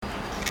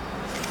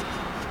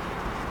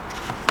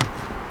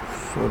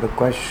So the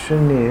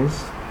question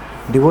is,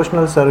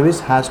 devotional service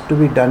has to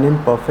be done in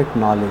perfect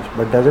knowledge,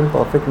 but doesn't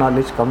perfect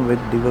knowledge come with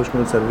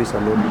devotional service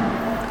alone?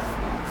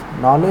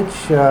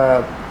 Knowledge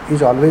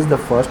is always the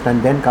first,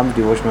 and then comes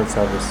devotional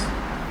service.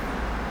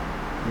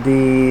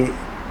 The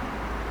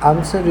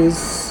answer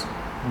is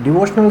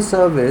devotional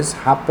service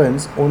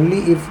happens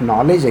only if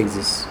knowledge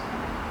exists.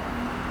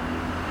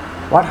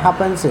 What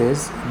happens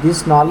is,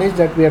 this knowledge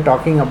that we are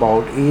talking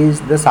about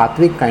is the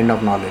sattvic kind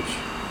of knowledge.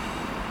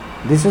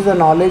 This is the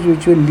knowledge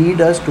which will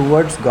lead us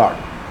towards God.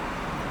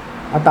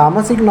 A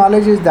tamasic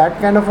knowledge is that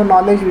kind of a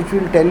knowledge which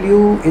will tell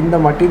you in the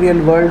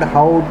material world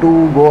how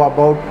to go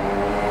about,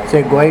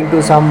 say, going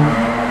to some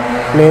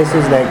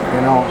places like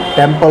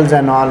temples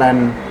and all,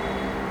 and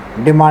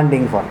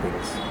demanding for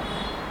things.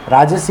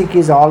 Rajasic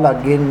is all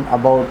again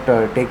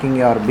about taking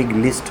your big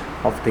list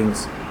of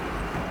things.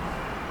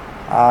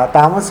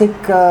 Tamasic,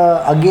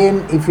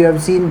 again, if you have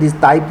seen this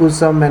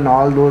Thaipusam and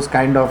all those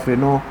kind of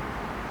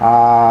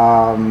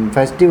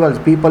festivals,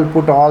 people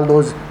put all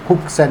those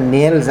hooks and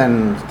nails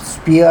and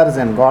spears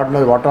and God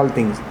knows what all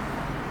things.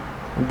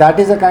 That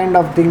is a kind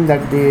of thing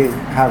that they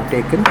have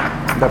taken,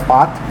 the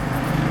path.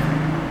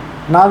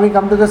 Now we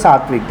come to the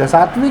Sattvic. The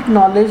Sattvic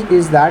knowledge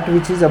is that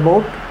which is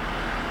about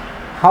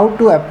how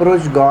to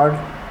approach God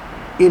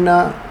in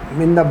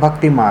the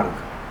Bhakti Marg.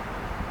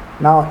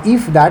 Now,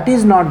 if that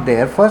is not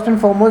there, first and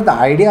foremost, the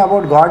idea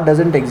about God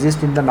doesn't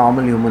exist in the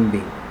normal human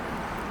being.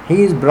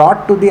 He is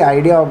brought to the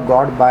idea of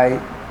God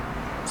by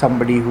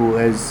somebody who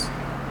is,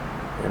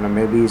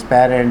 maybe his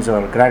parents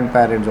or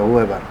grandparents or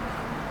whoever,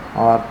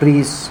 or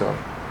priests,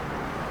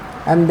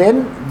 and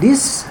then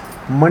this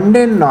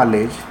mundane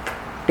knowledge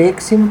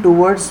takes him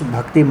towards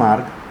Bhakti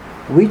Marg,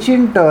 which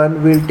in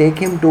turn will take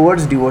him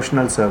towards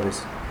devotional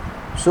service.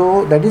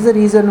 So that is the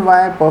reason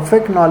why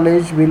perfect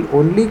knowledge will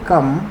only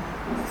come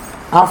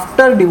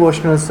after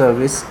devotional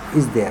service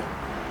is there.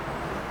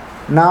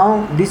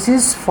 Now this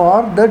is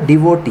for the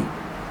devotee.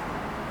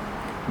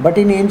 But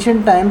in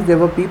ancient times there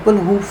were people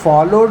who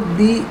followed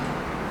the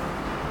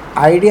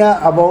idea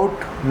about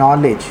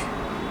knowledge,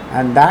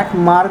 and that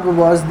marg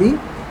was the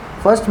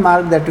first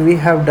marg that we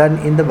have done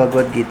in the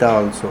Bhagavad Gita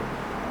also.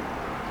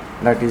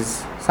 That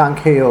is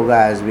Sankhya Yoga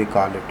as we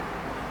call it.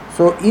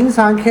 So in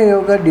Sankhya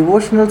Yoga,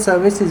 devotional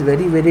service is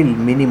very, very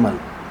minimal.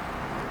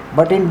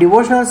 But in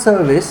devotional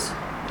service,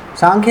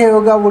 Sankhya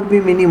Yoga would be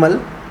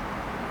minimal,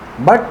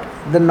 but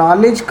the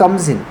knowledge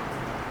comes in.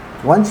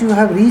 Once you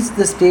have reached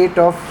the state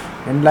of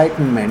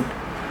enlightenment,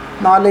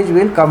 knowledge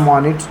will come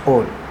on its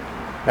own.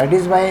 That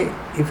is why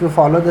if you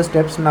follow the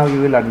steps now,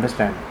 you will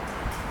understand.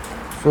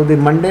 So the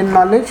mundane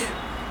knowledge,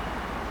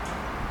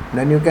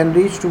 then you can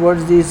reach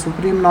towards the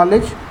supreme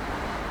knowledge,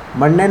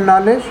 mundane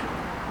knowledge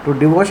to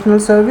devotional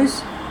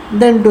service,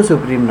 then to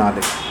supreme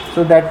knowledge.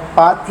 So that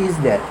path is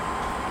there.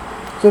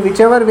 So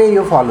whichever way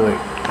you follow it.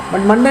 But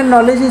mundane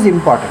knowledge is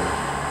important.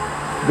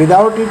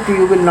 Without it,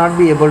 you will not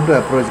be able to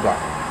approach God.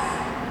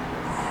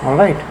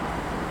 Alright.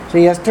 So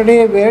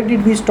yesterday, where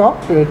did we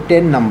stop?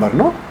 10 number,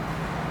 no?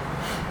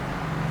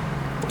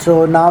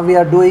 So now we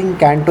are doing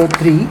Canto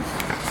 3,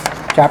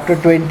 Chapter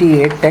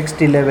 28,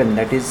 Text 11.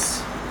 That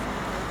is,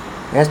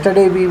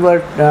 yesterday we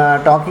were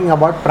talking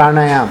about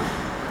pranayam,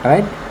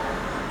 right?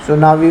 So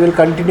now we will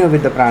continue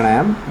with the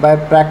pranayam. By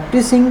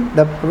practicing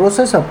the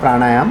process of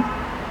pranayam,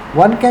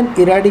 one can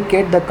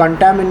eradicate the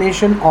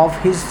contamination of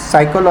his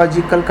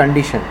psychological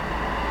condition,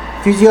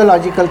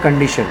 physiological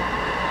condition,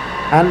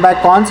 and by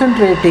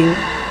concentrating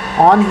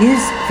on his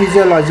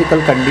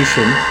physiological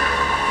condition,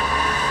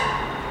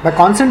 by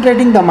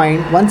concentrating the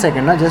mind, one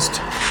second,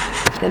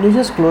 can you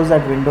just close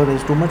that window? There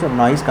is too much of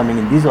noise coming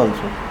in. This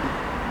also.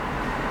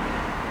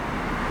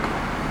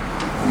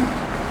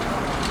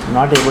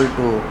 Not able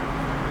to,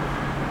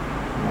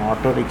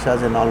 auto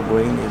rickshaws and all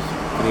going is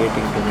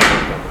creating too much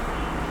of trouble.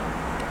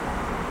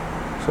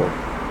 So,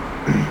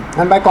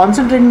 and by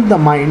concentrating the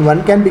mind,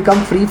 one can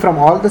become free from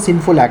all the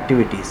sinful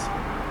activities.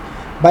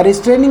 By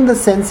restraining the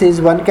senses,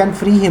 one can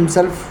free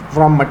himself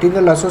from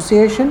material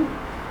association.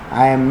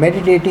 I am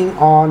meditating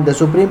on the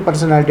Supreme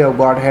Personality of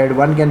Godhead,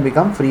 one can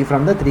become free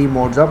from the three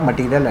modes of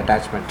material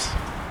attachments.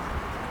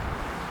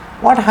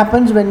 What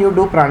happens when you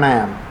do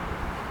pranayam?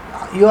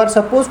 You are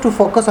supposed to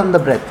focus on the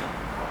breath.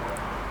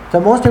 The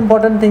most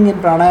important thing in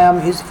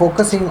pranayam is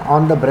focusing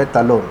on the breath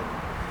alone.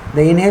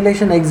 The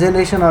inhalation,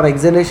 exhalation, or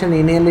exhalation,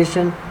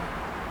 inhalation,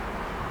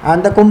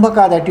 and the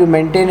kumbhaka that you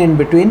maintain in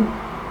between,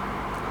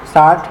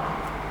 start,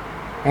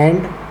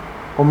 end,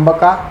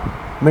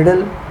 kumbhaka,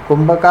 middle,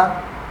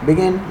 kumbhaka,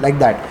 begin, like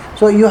that.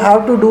 So you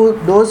have to do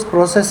those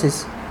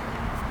processes.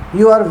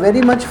 You are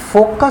very much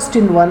focused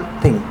in one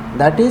thing,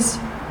 that is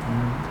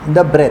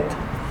the breath.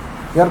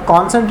 You are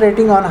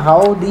concentrating on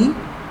how the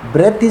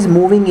breath is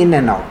moving in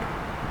and out.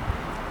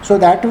 So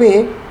that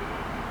way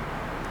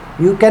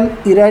you can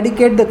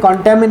eradicate the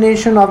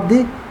contamination of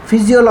the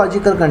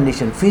physiological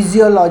condition.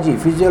 Physiology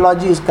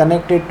is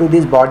connected to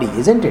this body,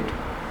 isn't it?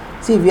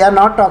 See, we are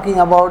not talking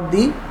about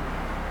the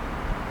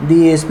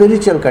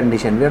spiritual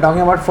condition. We are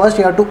talking about first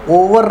you have to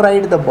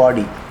override the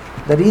body.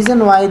 The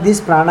reason why this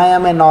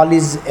pranayama and all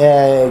is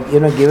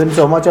given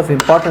so much of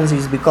importance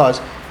is because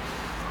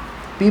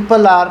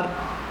people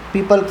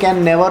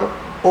can never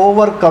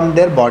overcome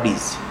their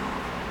bodies.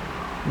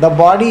 The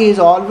body is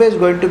always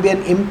going to be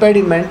an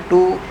impediment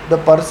to the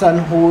person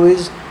who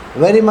is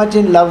very much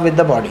in love with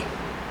the body.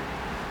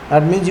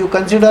 That means you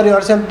consider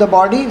yourself the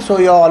body, so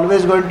you are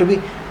always going to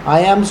be, I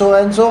am so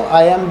and so,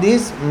 I am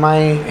this, my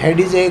head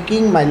is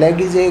aching, my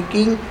leg is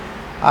aching,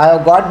 I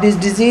have got this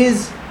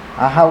disease,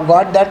 I have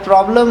got that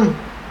problem.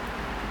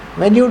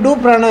 When you do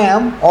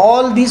pranayam,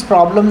 all these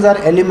problems are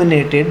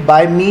eliminated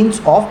by means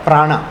of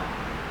prana.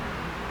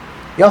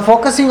 You are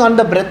focusing on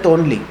the breath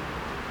only.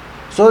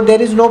 So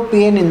there is no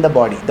pain in the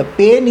body. The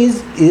pain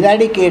is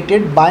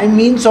eradicated by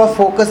means of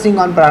focusing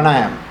on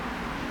pranayam.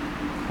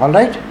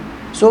 Alright?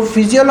 So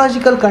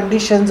physiological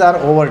conditions are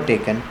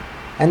overtaken.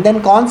 And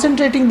then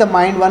concentrating the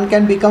mind, one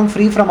can become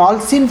free from all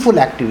sinful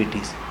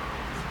activities.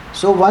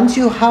 So once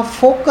you have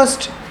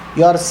focused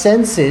your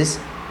senses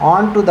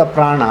onto the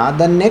prana,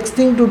 the next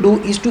thing to do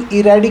is to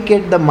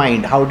eradicate the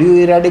mind. How do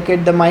you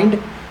eradicate the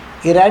mind?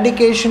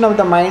 Eradication of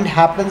the mind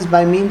happens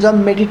by means of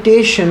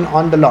meditation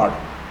on the Lord.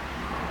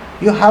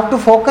 You have to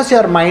focus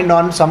your mind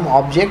on some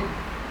object.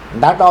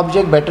 That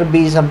object better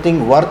be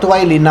something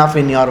worthwhile enough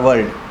in your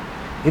world.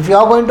 If you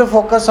are going to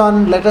focus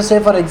on, let us say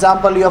for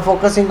example, you are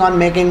focusing on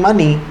making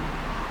money,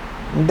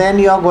 then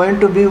you are going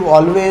to be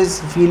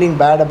always feeling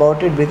bad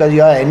about it because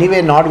you are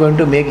anyway not going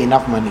to make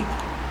enough money.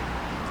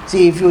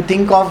 See, if you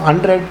think of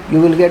 100,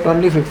 you will get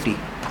only 50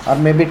 or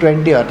maybe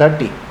 20 or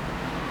 30.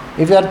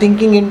 If you are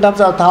thinking in terms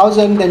of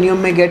 1,000, then you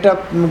may get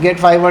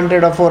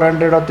 500 or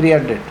 400 or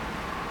 300.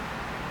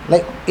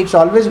 Like, it's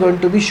always going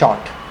to be short.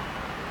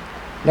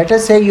 Let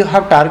us say you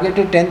have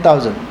targeted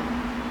 10,000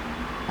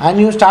 and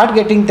you start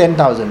getting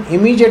 10,000.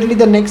 Immediately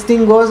the next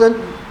thing goes and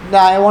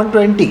I want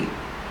 20.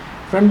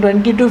 From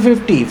 20 to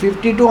 50,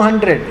 50 to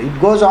 100.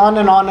 It goes on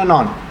and on and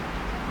on.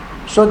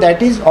 So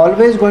that is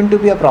always going to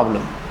be a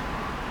problem.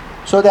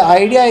 So the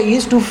idea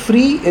is to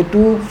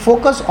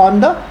focus on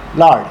the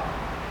Lord.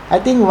 I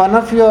think one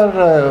of your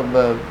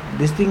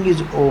this thing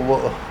is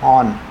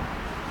on.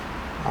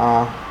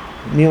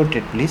 Mute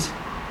it, please.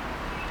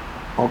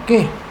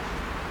 Okay.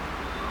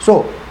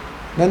 So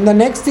then the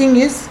next thing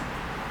is,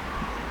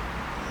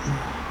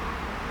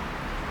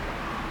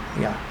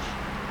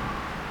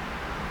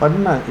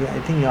 Padma, I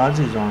think yours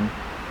is on.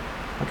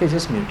 Okay,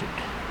 just mute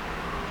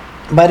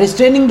it. By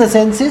restraining the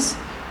senses,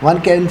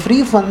 one can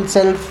free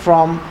oneself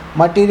from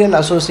material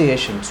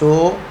association.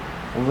 So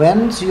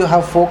once you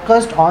have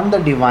focused on the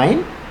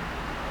divine,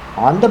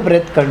 on the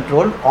breath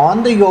control,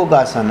 on the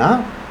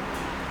yogasana,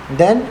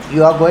 then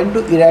you are going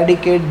to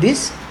eradicate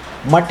these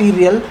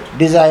material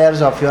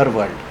desires of your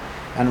world.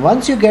 And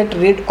once you get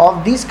rid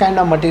of these kind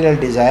of material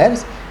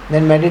desires,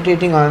 then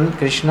meditating on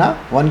Krishna,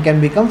 one can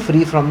become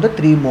free from the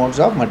three modes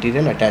of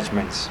material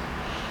attachments.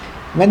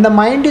 When the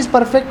mind is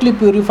perfectly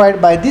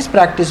purified by this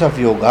practice of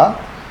yoga,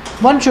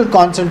 one should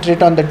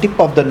concentrate on the tip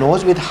of the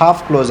nose with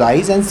half closed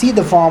eyes and see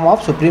the form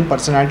of Supreme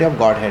Personality of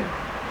Godhead.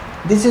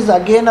 This is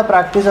again a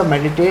practice of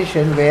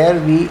meditation where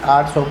we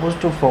are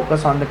supposed to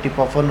focus on the tip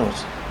of our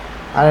nose.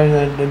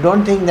 And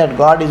don't think that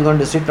God is going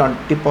to sit on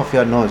tip of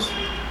your nose.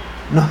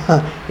 No,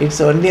 it's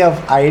only an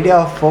idea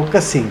of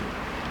focusing.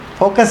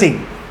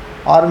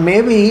 Or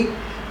maybe,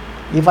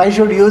 if I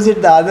should use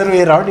it the other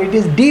way around, it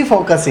is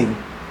defocusing.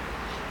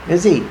 You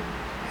see,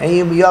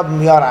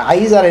 your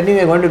eyes are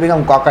anyway going to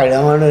become cockeyed,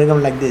 going to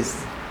become like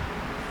this.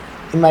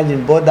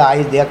 Imagine both the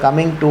eyes, they are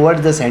coming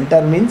towards the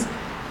center, means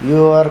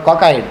you are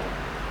cockeyed.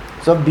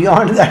 So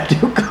beyond that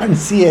you can't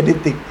see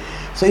anything.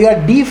 So you are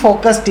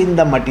defocused in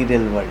the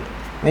material world.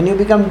 When you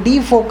become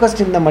defocused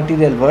in the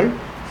material world,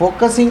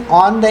 focusing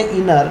on the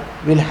inner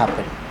will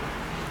happen.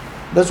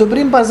 The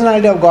Supreme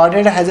Personality of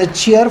Godhead has a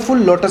cheerful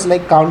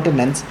lotus-like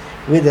countenance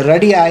with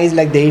ruddy eyes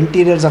like the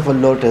interiors of a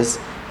lotus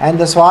and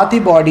the swathi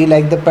body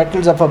like the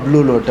petals of a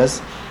blue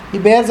lotus. He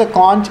bears a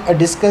conch, a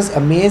discus, a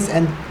mace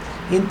and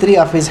in three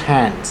of his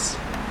hands.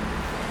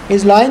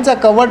 His loins are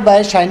covered by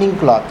a shining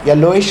cloth,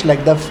 yellowish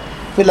like the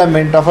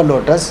filament of a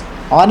lotus.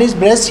 On his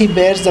breast he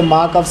bears the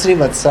mark of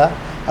Srivatsa,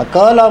 a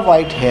curl of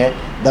white hair.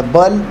 The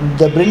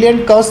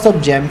brilliant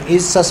Kaustubh gem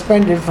is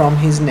suspended from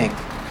his neck.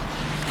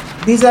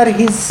 These are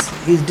his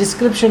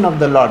description of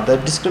the Lord. The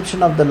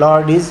description of the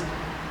Lord is,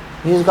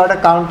 he has got a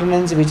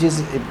countenance which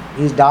is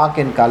dark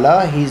in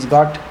color. He's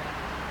got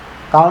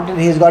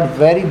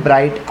very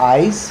bright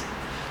eyes.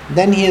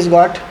 Then he has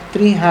got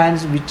three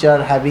hands which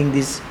are having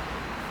this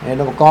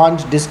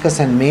conch, discus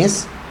and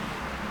mace.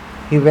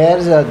 He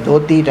wears a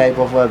dhoti type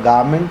of a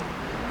garment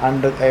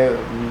under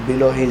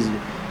below his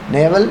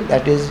navel,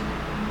 that is,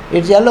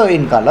 it's yellow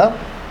in color.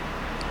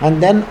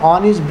 And then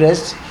on his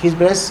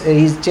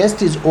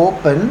chest is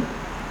open.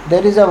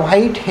 There is a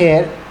white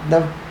hair.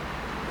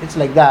 It's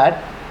like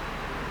that.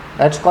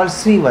 That's called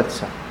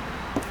Srivatsa.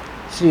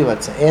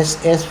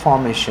 S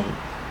formation.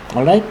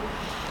 All right.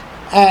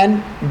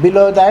 And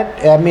below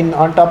that,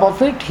 on top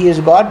of it, he has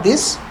got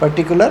this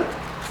particular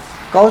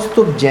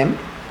Kaustubh gem.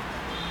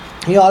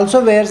 He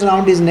also wears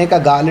around his neck a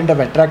garland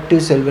of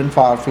attractive sylvan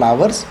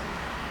flowers.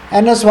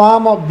 And a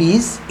swarm of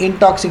bees,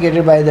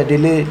 intoxicated by the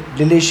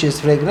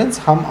delicious fragrance,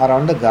 hum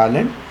around the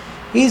garland.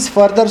 He is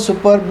further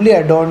superbly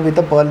adorned with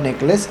a pearl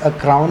necklace, a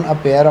crown, a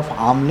pair of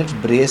armlets,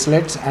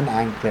 bracelets, and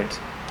anklets.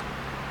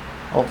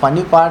 Oh,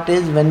 funny part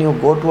is when you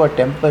go to a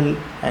temple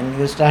and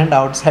you stand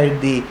outside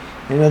the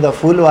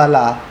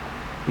Fulwala,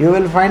 you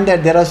will find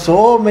that there are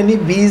so many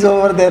bees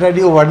over there, and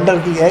you wonder,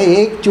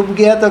 hey, ek chup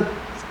gaya to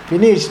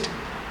finished.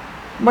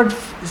 But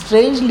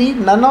strangely,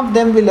 none of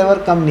them will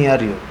ever come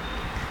near you.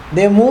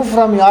 They move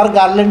from your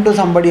garland to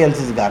somebody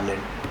else's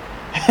garland,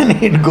 and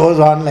it goes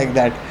on like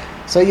that.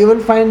 So you will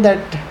find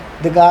that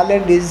the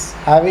garland is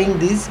having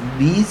these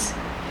bees,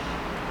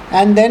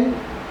 and then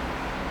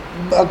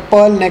a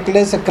pearl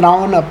necklace, a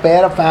crown, a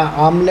pair of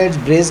armlets,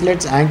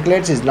 bracelets,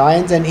 anklets, his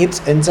loins and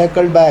hips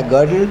encircled by a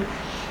girdle.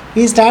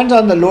 He stands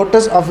on the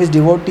lotus of his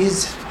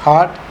devotee's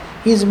heart.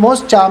 He is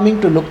most charming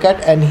to look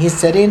at, and his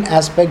serene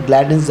aspect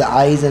gladdens the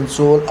eyes and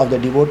soul of the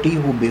devotee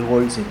who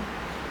beholds him.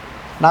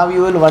 Now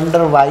you will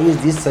wonder, why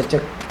is this such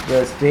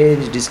a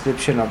strange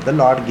description of the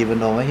Lord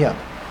given over here?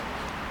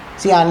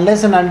 See,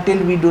 unless and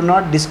until we do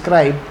not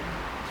describe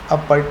a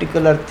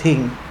particular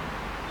thing,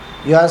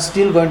 you are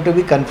still going to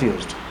be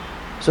confused.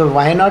 So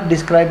why not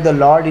describe the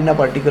Lord in a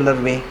particular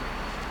way?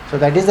 So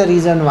that is the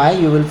reason why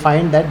you will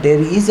find that there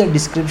is a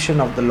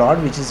description of the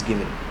Lord which is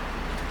given.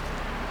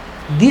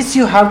 This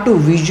you have to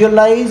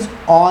visualize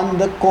on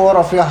the core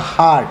of your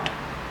heart.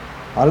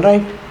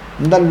 Alright?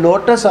 In the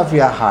lotus of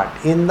your heart.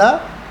 In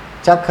the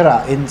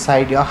chakra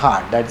inside your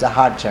heart. That's the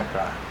heart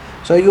chakra.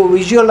 So you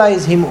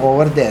visualize him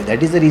over there.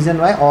 That is the reason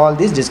why all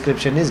this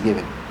description is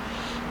given.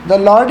 The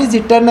Lord is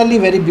eternally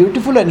very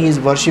beautiful, and he is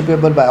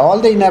worshipable by all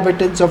the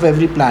inhabitants of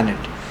every planet.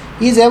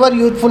 He is ever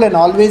youthful and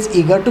always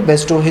eager to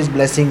bestow his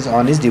blessings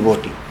on his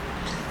devotee.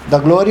 The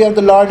glory of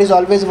the Lord is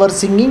always worth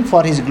singing,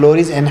 for his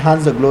glories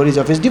enhance the glories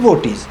of his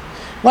devotees.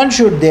 One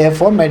should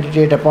therefore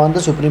meditate upon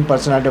the Supreme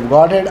Personality of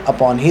Godhead,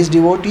 upon his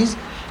devotees,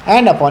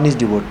 and upon his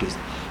devotees.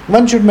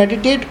 One should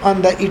meditate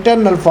on the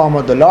eternal form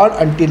of the Lord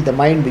until the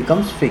mind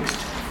becomes fixed.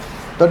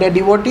 So the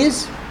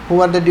devotees,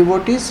 who are the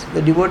devotees?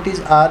 The devotees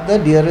are the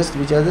dearest,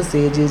 which are the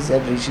sages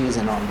and rishis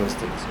and all those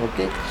things.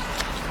 Okay.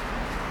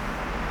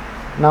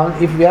 Now,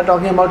 if we are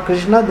talking about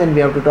Krishna, then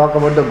we have to talk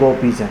about the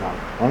gopis and all.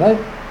 Alright?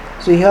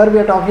 So here we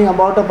are talking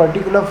about a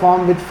particular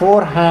form with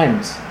 4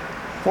 hands.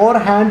 4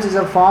 hands is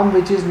a form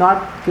which is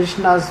not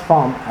Krishna's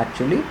form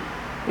actually.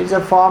 It's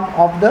a form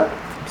of the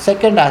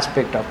second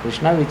aspect of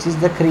Krishna, which is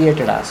the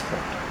created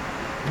aspect.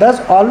 Thus,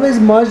 always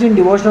merged in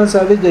devotional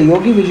service, the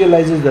yogi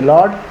visualizes the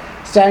Lord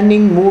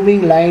standing,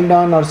 moving, lying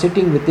down, or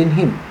sitting within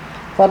him.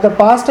 For the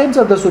pastimes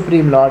of the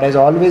Supreme Lord is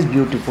always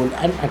beautiful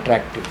and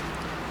attractive.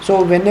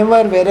 So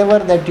wherever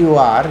that you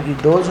are,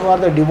 those who are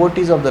the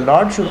devotees of the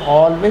Lord should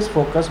always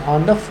focus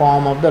on the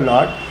form of the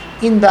Lord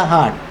in the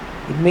heart.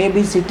 It may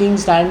be sitting,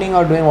 standing,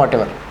 or doing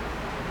whatever.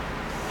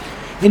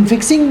 In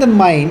fixing the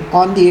mind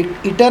on the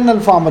eternal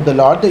form of the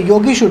Lord, the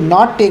yogi should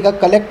not take a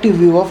collective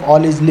view of all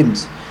his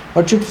limbs,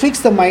 but should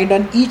fix the mind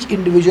on each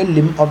individual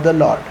limb of the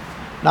Lord.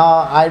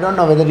 Now, I don't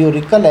know whether you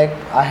recollect,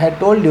 I had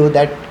told you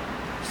that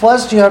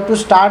first you have to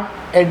start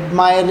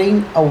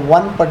admiring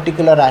one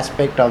particular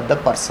aspect of the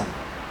person.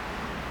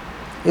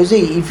 You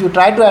see, if you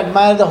try to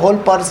admire the whole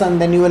person,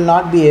 then you will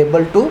not be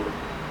able to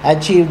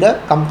achieve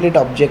the complete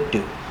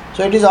objective.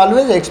 So it is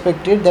always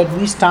expected that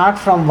we start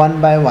from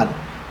one by one.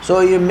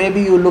 So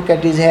maybe you look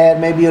at his hair,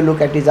 maybe you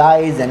look at his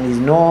eyes and his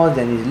nose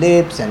and his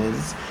lips and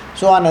his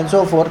so on and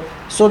so forth.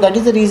 So that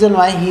is the reason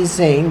why he is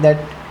saying that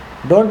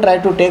don't try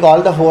to take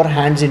all the 4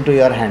 hands into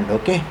your hand,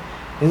 okay?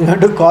 It's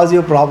going to cause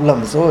you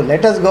problems. So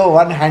let us go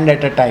one hand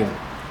at a time.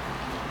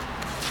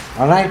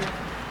 Alright?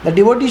 The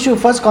devotee should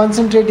first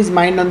concentrate his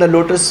mind on the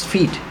lotus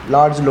feet,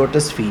 Lord's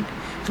lotus feet,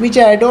 which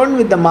are adorned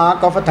with the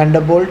mark of a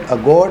thunderbolt, a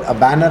gourd, a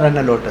banner, and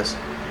a lotus.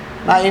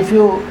 Now, if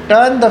you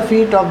turn the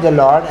feet of the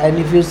Lord and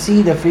if you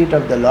see the feet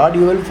of the Lord,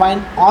 you will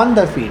find on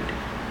the feet,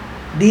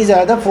 these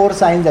are the 4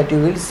 signs that you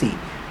will see.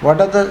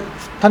 What are the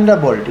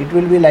thunderbolt? It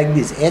will be like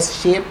this,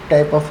 S-shaped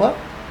type of a,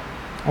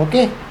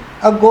 okay,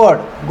 a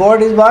gourd.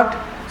 Gourd is what?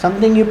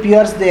 Something you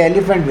pierce the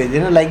elephant with,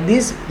 like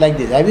this, like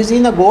this. Have you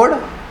seen a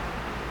gourd?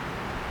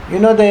 The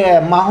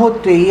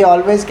Mahut, he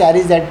always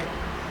carries that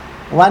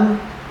one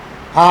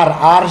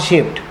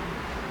R-shaped,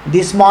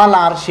 the small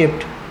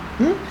R-shaped.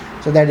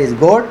 So that is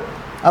gourd.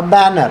 A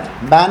banner.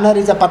 Banner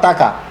is a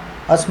pataka,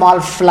 a small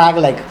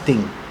flag-like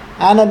thing.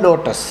 And a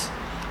lotus.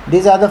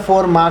 These are the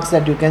 4 marks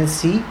that you can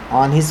see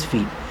on his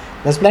feet.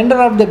 The splendor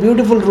of the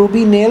beautiful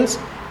ruby nails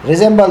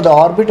resemble the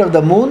orbit of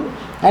the moon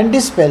and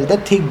dispel the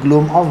thick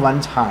gloom of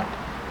one's heart.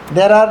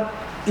 There are,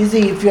 you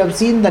see, if you have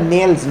seen the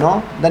nails,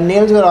 no? The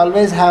nails will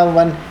always have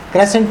one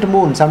crescent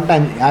moon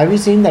sometimes. Have you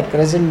seen that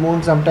crescent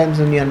moon sometimes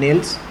on your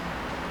nails?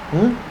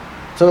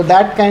 So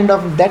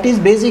that is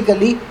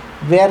basically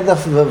where the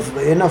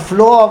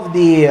flow of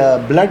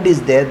the blood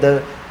is there.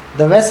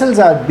 The vessels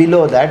are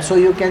below that, so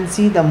you can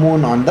see the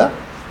moon on the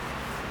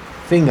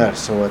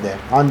fingers over there,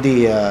 on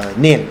the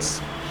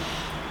nails.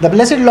 The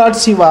blessed Lord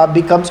Shiva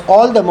becomes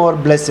all the more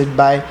blessed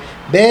by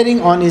bearing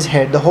on his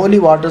head the holy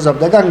waters of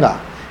the Ganga,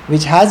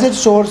 which has its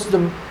source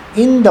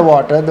in the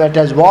water that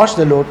has washed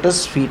the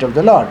lotus feet of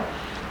the Lord.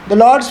 The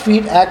Lord's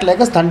feet act like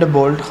a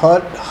thunderbolt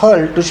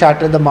hurled to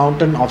shatter the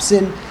mountain of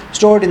sin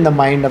stored in the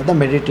mind of the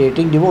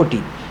meditating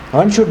devotee.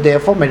 One should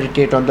therefore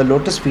meditate on the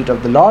lotus feet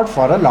of the Lord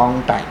for a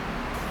long time.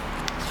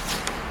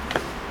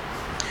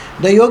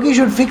 The yogi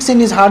should fix in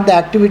his heart the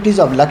activities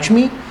of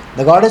Lakshmi,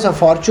 the goddess of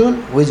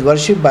fortune, who is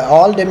worshipped by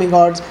all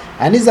demigods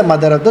and is the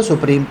mother of the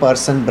Supreme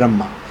Person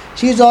Brahma.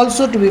 She is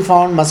also to be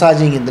found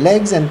massaging in the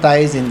legs and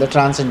thighs in the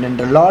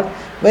transcendental Lord,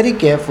 very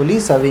carefully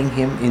serving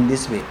him in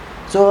this way.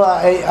 So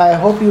I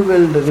hope you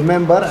will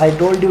remember, I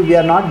told you we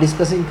are not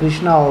discussing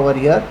Krishna over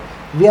here.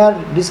 We are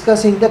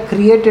discussing the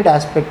created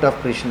aspect of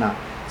Krishna.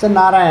 So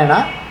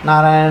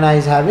Narayana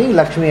is having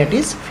Lakshmi at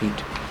his feet.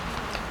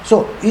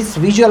 So it's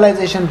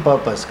visualization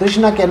purpose.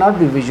 Krishna cannot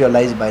be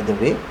visualized, by the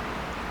way,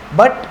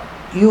 but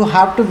you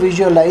have to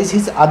visualize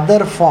his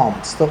other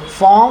forms. The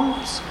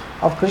forms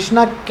of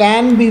Krishna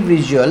can be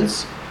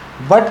visuals,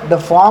 but the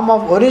form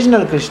of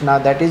original Krishna,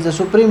 that is the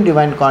Supreme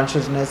Divine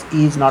Consciousness,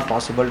 is not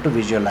possible to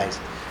visualize.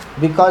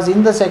 Because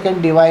in the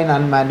second divine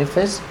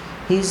unmanifest,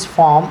 his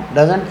form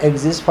doesn't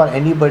exist for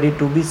anybody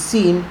to be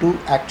seen to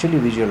actually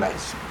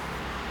visualize.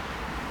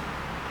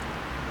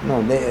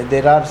 No,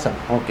 there are some.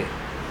 Okay.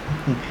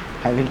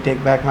 I will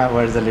take back my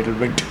words a little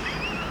bit.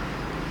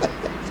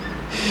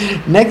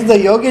 Next, the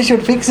yogi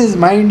should fix his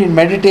mind in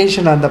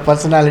meditation on the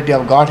personality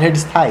of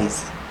Godhead's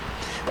thighs,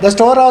 the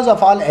storehouse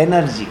of all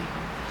energy.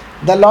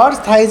 The Lord's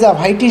thighs are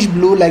whitish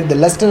blue like the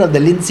luster of the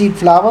linseed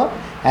flower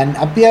and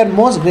appear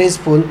most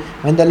graceful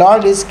when the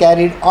Lord is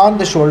carried on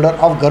the shoulder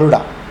of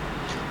Garuda.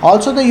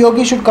 Also, the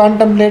yogi should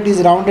contemplate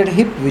his rounded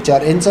hip, which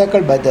are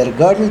encircled by the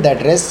girdle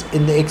that rests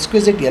in the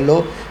exquisite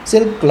yellow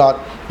silk cloth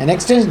and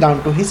extends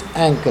down to his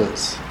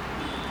ankles.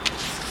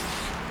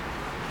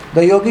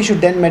 The yogi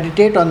should then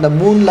meditate on the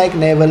moon-like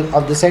navel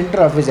of the center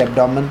of his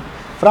abdomen.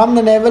 From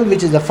the navel,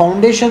 which is the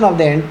foundation of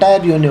the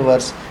entire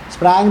universe,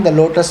 sprang the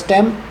lotus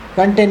stem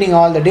containing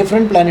all the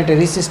different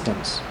planetary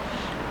systems.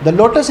 The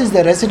lotus is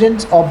the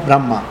residence of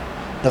Brahma,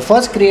 the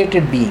first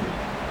created being.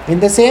 In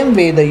the same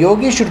way, the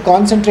yogi should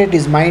concentrate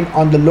his mind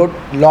on the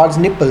Lord's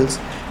nipples,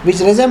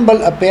 which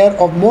resemble a pair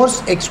of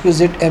most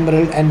exquisite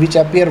emerald and which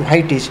appear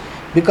whitish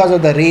because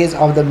of the rays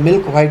of the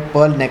milk-white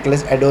pearl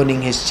necklace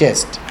adorning his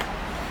chest.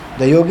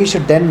 The yogi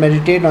should then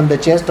meditate on the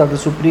chest of the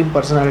Supreme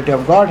Personality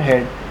of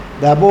Godhead,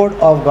 the abode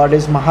of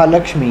Goddess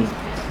Mahalakshmi.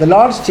 The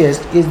Lord's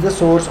chest is the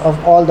source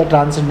of all the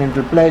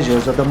transcendental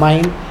pleasures of the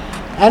mind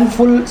and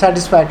full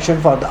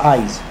satisfaction for the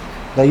eyes.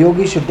 The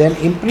yogi should then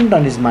imprint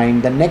on his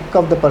mind the neck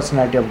of the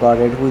Personality of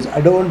Godhead, who is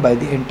adorned by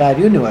the entire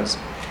universe.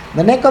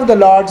 The neck of the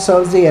Lord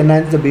serves to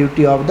enhance the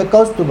beauty of the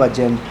Kaustuba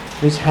gem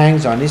which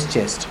hangs on his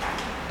chest.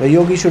 The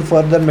yogi should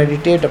further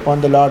meditate upon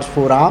the Lord's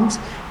four arms,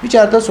 which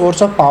are the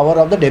source of power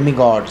of the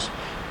demigods,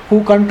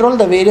 who control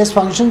the various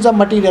functions of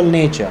material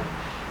nature.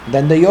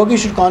 Then the yogi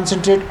should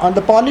concentrate on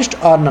the polished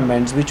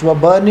ornaments which were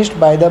burnished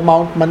by the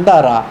Mount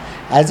Mandara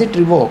as it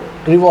revolved.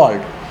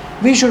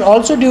 We should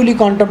also duly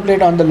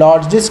contemplate on the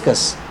Lord's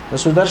discus, the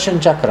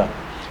Sudarshan Chakra,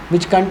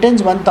 which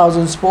contains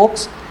 1000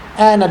 spokes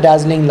and a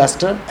dazzling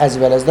luster, as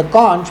well as the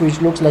conch which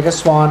looks like a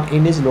swan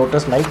in his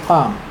lotus-like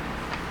palm.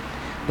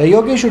 The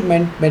yogi should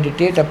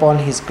meditate upon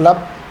his club,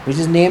 which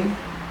is named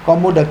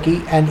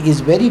Kaumudaki and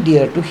is very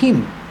dear to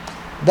him.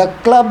 The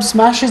club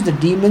smashes the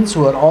demons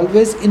who are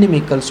always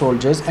inimical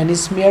soldiers and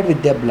is smeared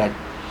with their blood.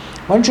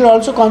 One should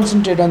also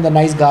concentrate on the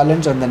nice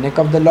garlands on the neck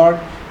of the Lord,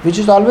 which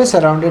is always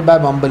surrounded by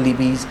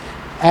bumblebees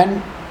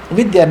and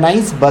with their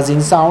nice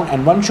buzzing sound,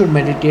 and one should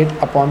meditate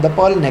upon the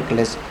pearl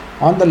necklace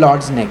on the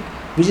Lord's neck,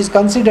 which is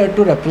considered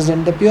to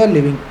represent the pure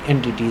living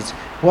entities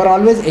who are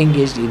always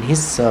engaged in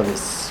his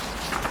service.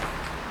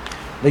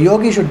 The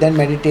yogi should then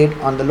meditate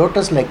on the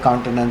lotus-like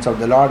countenance of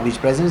the Lord, which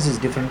presents his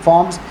different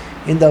forms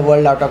in the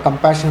world out of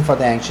compassion for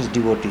the anxious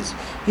devotees.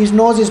 His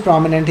nose is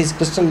prominent, his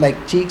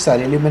crystal-like cheeks are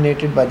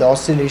illuminated by the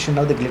oscillation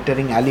of the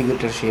glittering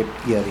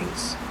alligator-shaped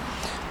earrings.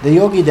 The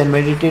yogi then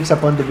meditates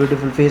upon the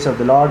beautiful face of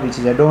the Lord, which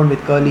is adorned with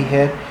curly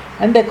hair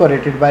and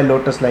decorated by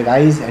lotus-like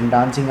eyes and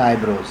dancing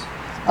eyebrows.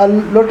 A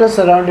lotus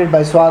surrounded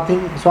by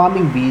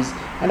swarming bees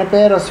and a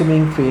pair of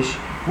swimming fish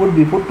would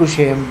be put to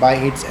shame by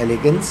its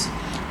elegance.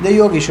 The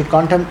yogi should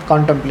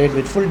contemplate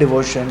with full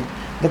devotion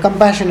the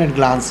compassionate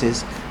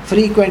glances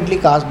frequently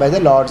cast by the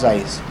Lord's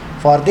eyes,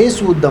 for they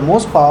soothe the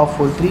most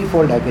powerful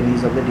threefold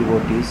agonies of the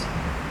devotees.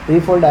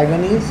 Threefold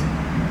agonies,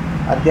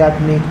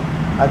 Adhyatmic,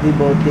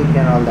 Adhibhautik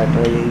and all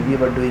that. We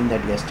were doing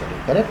that yesterday,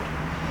 correct?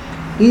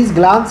 His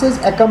glances,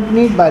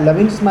 accompanied by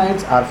loving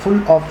smiles, are full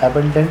of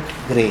abundant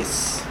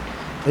grace.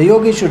 The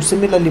yogi should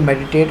similarly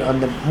meditate on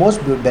the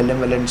most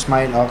benevolent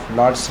smile of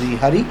Lord Sri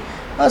Hari,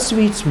 a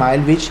sweet smile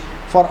which,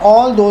 for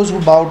all those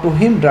who bow to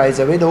him, dries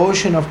away the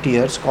ocean of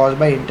tears caused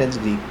by intense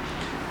grief.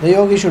 The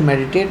yogi should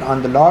meditate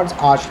on the Lord's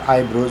arched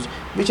eyebrows,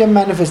 which are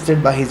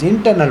manifested by his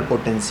internal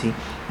potency,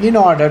 in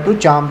order to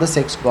charm the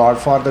sex god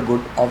for the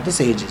good of the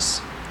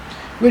sages.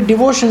 With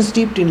devotion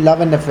steeped in love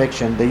and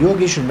affection, the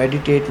yogi should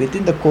meditate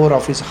within the core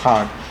of his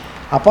heart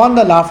upon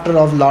the laughter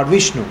of Lord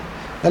Vishnu.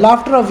 The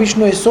laughter of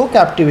Vishnu is so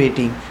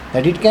captivating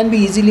that it can be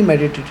easily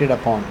meditated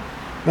upon.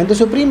 When the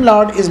Supreme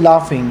Lord is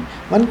laughing,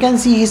 one can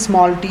see his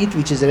small teeth,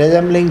 which is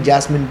resembling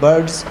jasmine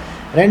buds,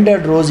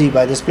 rendered rosy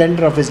by the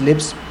splendor of his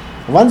lips.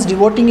 Once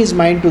devoting his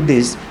mind to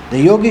this, the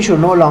yogi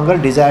should no longer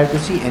desire to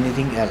see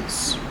anything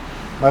else.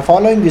 By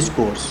following this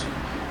course,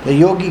 the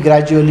yogi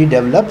gradually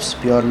develops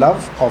pure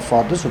love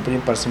for the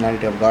Supreme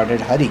Personality of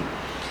Godhead Hari.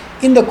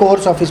 In the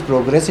course of his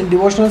progress in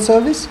devotional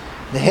service,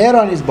 the hair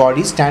on his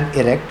body stands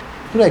erect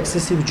through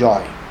excessive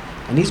joy,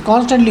 and he is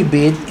constantly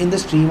bathed in the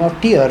stream of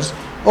tears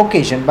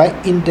occasioned by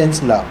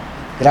intense love.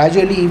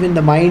 Gradually, even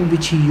the mind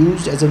which he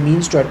used as a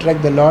means to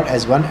attract the Lord,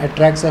 as one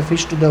attracts a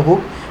fish to the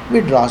hook,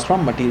 withdraws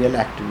from material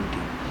activity.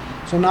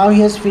 So now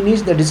he has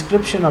finished the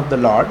description of the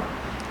Lord,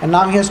 and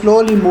now he has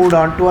slowly moved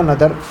on to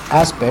another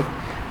aspect,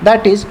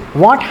 that is,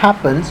 what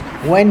happens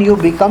when you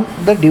become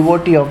the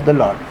devotee of the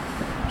Lord.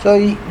 So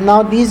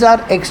now these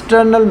are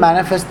external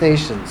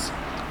manifestations.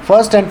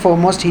 First and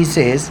foremost, he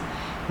says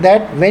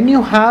that when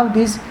you have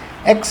this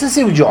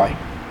excessive joy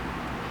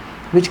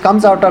which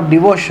comes out of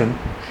devotion,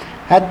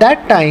 at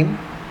that time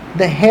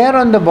the hair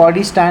on the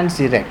body stands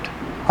erect.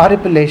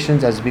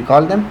 Horripilations, as we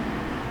call them,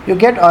 you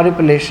get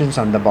horripilations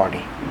on the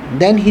body.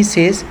 Then he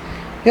says,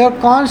 your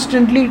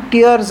constantly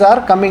tears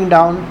are coming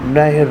down,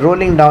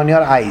 rolling down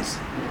your eyes.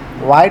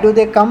 Why do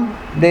they come?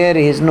 There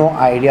is no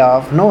idea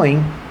of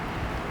knowing.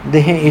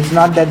 It's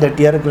not that the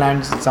tear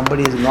glands,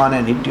 somebody is gone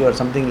and hit you or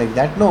something like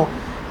that. No,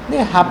 they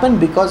happen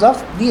because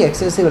of the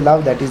excessive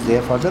love that is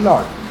there for the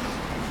Lord.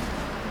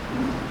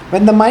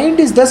 When the mind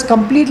is thus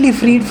completely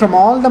freed from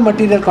all the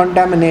material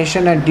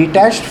contamination and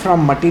detached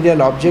from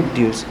material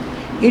objectives,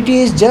 it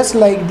is just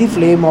like the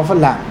flame of a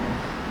lamp.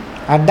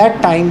 At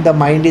that time, the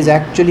mind is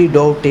actually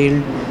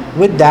dovetailed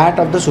with that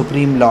of the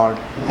Supreme Lord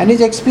and is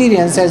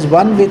experienced as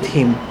one with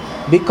Him,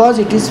 because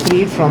it is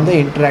freed from the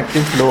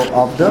interactive flow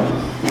of the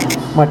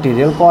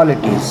material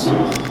qualities.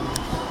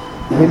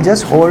 We'll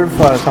just hold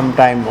for some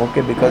time,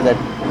 okay, because that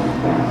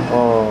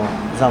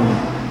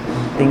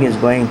something is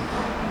going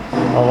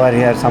over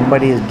here,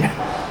 somebody is dead.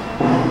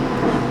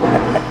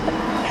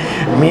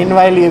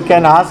 Meanwhile, you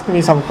can ask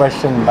me some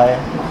question.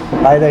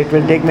 By the it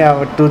will take me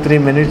about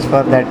 2-3 minutes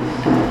for that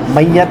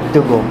mayyat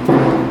to go.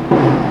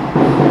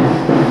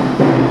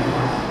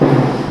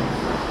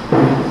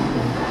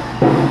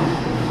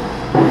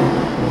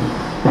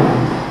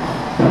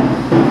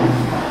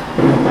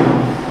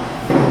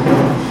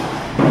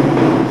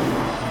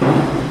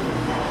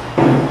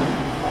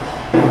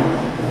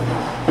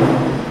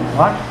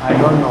 What? I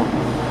don't know.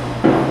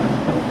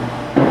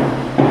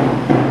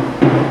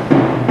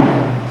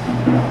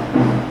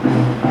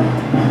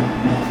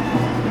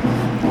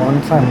 कौन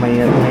सा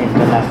मैयर में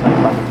international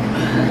park?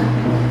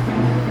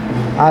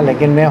 हाँ,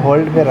 लेकिन मैं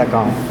hold पे रखा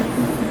हूँ,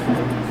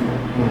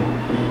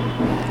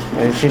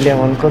 तो इसीलिए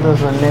उनको तो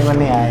सुनने को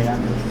नहीं आएगा.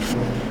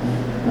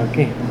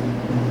 Okay,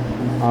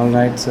 all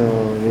right, so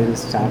we will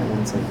start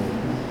once again.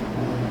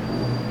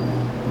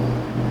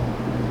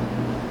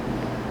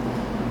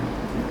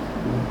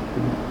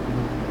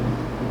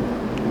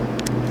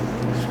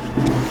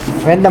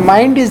 When the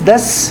mind is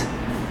thus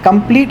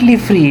completely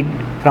freed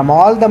from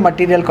all the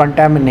material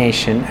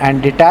contamination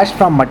and detached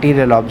from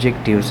material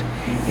objectives,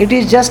 it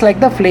is just like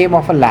the flame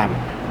of a lamp.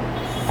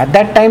 At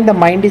that time, the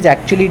mind is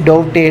actually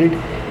dovetailed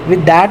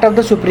with that of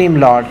the Supreme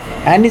Lord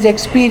and is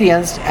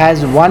experienced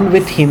as one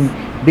with Him,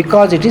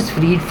 because it is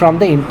freed from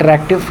the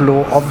interactive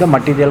flow of the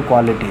material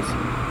qualities.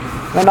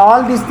 When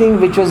all these things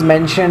which was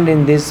mentioned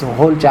in this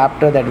whole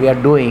chapter that we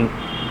are doing,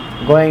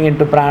 going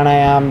into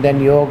pranayam,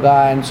 then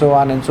yoga and so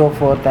on and so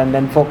forth, and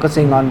then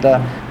focusing on the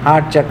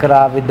heart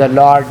chakra with the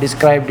Lord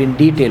described in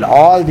detail,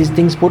 all these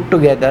things put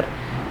together,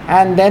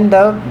 and then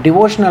the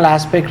devotional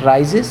aspect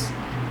rises.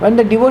 When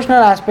the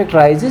devotional aspect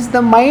rises,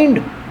 the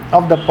mind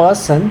of the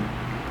person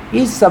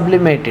is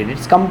sublimated,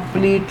 it's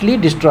completely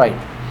destroyed.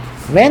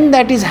 When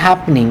that is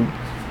happening,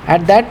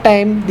 at that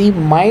time the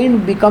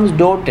mind becomes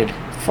doted.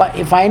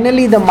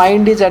 Finally the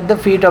mind is at the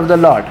feet of the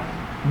Lord.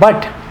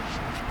 But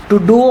to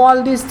do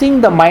all these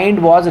things, the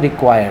mind was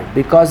required,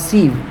 because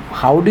see,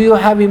 how do you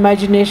have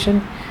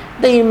imagination?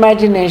 The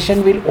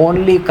imagination will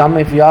only come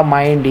if your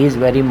mind is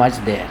very much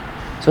there.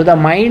 So the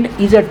mind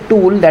is a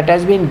tool that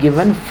has been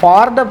given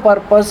for the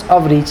purpose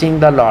of reaching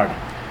the Lord.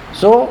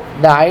 So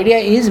the idea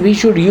is we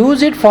should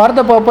use it for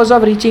the purpose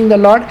of reaching the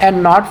Lord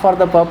and not for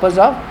the purpose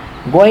of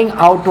going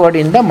outward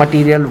in the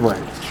material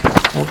world.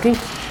 Okay?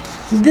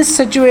 This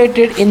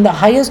situated in the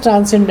highest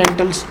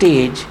transcendental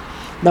stage,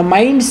 the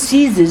mind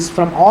ceases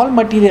from all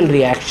material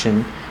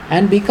reaction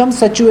and becomes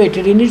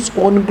situated in its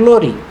own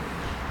glory,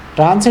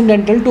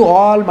 transcendental to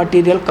all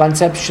material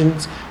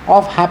conceptions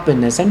of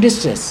happiness and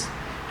distress.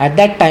 At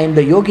that time,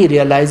 the yogi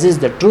realizes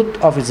the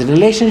truth of his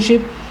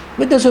relationship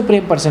with the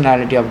Supreme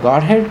Personality of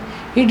Godhead.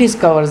 He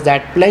discovers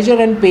that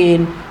pleasure and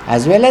pain,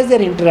 as well as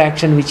their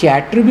interaction which he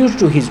attributes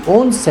to his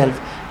own self,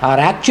 are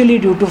actually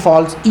due to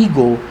false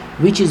ego,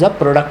 which is a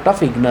product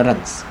of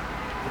ignorance.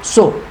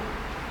 So,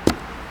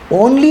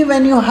 only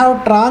when you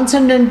have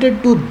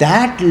transcended to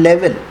that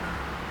level,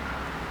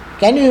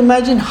 can you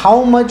imagine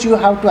how much you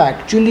have to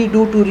actually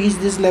do to reach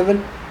this level?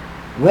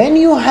 When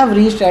you have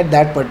reached at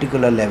that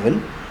particular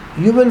level,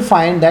 you will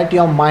find that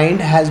your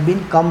mind has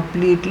been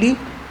completely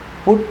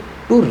put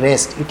to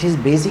rest. It is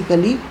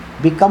basically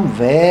become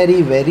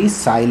very, very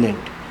silent.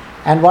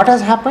 And what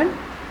has happened?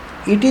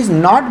 It is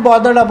not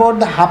bothered about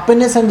the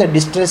happiness and the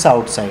distress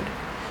outside.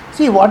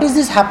 See, what is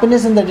this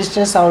happiness and the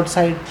distress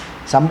outside?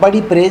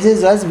 Somebody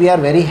praises us, we are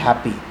very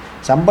happy.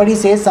 Somebody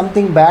says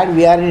something bad,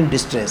 we are in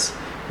distress.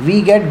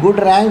 We get good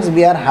ranks,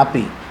 we are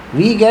happy.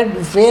 We get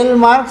fail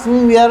marks,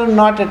 we are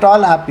not at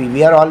all happy.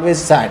 We are always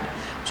sad.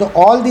 So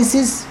all this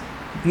is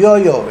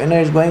yo-yo,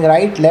 it's going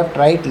right, left,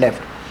 right,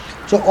 left.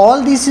 So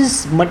all this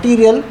is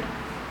material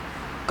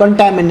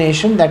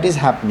contamination that is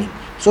happening.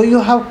 So you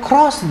have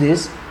crossed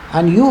this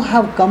and you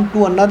have come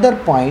to another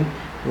point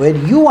where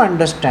you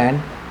understand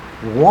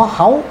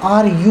how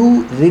are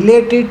you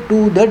related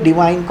to the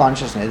divine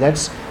consciousness,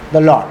 that's the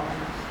Lord.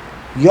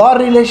 Your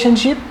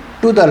relationship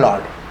to the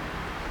Lord.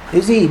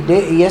 You see,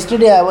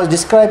 yesterday I was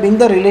describing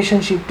the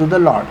relationship to the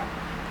Lord.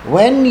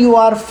 When you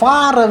are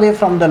far away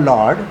from the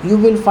Lord, you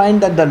will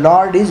find that the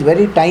Lord is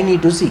very tiny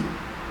to see.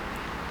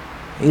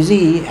 You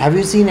see, have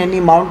you seen any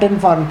mountain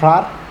from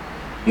far?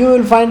 You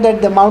will find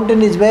that the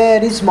mountain is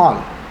very small.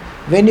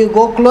 When you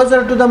go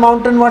closer to the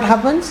mountain, what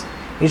happens?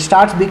 It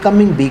starts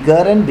becoming bigger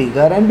and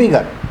bigger and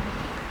bigger.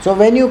 So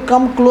when you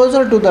come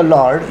closer to the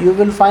Lord, you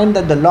will find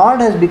that the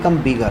Lord has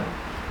become bigger.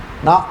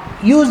 Now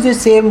use the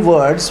same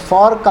words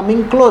for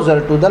coming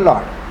closer to the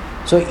Lord.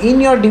 So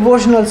in your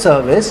devotional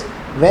service,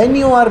 when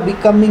you are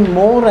becoming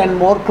more and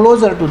more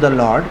closer to the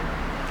Lord,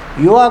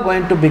 He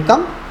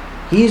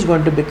is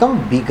going to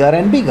become bigger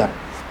and bigger.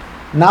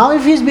 Now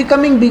if He is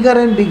becoming bigger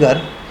and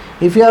bigger,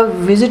 if you have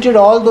visited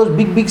all those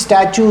big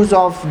statues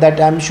of that,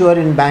 I'm sure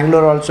in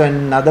Bangalore also and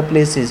in other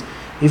places,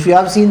 if you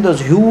have seen those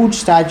huge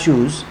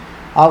statues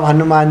of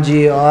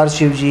Hanumanji or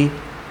Shivji,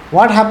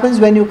 what happens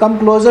when you come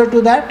closer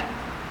to that?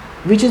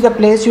 Which is the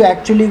place you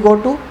actually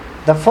go to?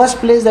 The first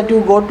place that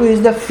you go to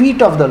is the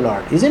feet of the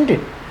Lord, isn't it?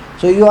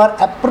 So you are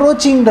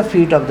approaching the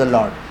feet of the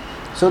Lord.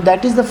 So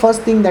that is the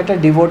first thing that a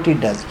devotee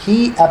does.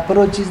 He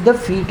approaches the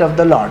feet of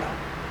the Lord.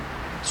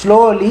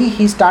 Slowly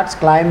he starts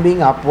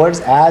climbing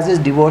upwards as his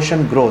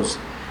devotion grows.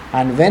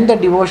 And when the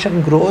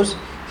devotion grows,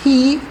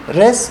 he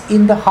rests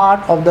in the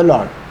heart of the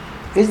Lord.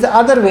 It's the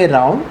other way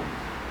round.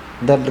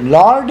 The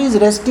Lord is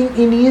resting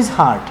in his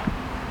heart.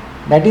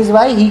 That is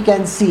why he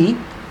can see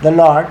the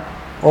Lord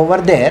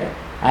over there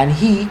and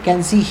he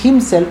can see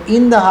himself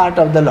in the heart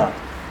of the Lord.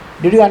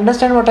 Did you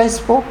understand what I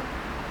spoke?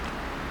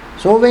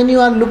 So when you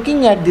are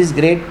looking at this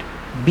great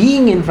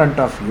being in front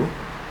of you,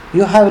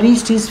 you have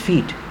reached his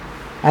feet.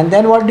 And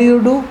then what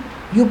do?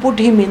 You put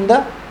him in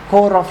the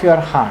core of your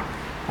heart.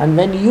 And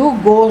when you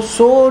go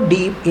so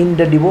deep in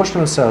the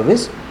devotional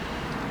service,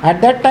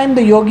 at that time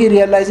the yogi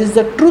realizes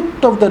the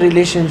truth of the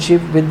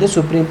relationship with the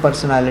Supreme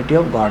Personality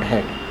of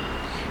Godhead.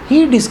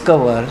 He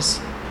discovers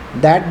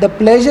that the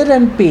pleasure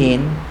and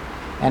pain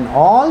and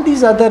all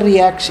these other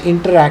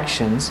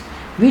interactions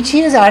which he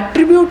has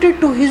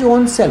attributed to his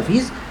own self.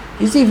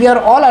 You see, we are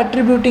all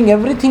attributing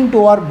everything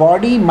to our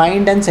body,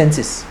 mind and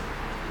senses.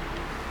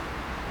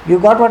 You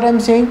got what I am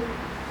saying?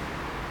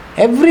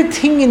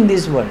 Everything in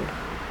this world.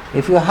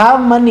 If you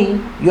have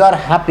money, you are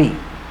happy.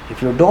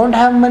 If you don't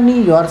have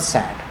money, you are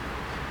sad.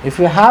 If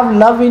you have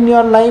love in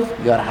your life,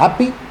 you are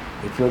happy.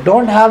 If you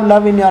don't have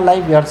love in your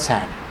life, you are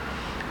sad.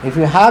 If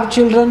you have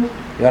children,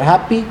 you are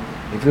happy.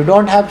 If you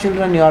don't have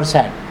children, you are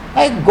sad.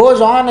 It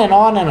goes on and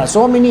on and on.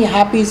 So many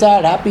happy,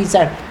 sad.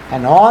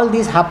 And all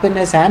this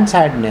happiness and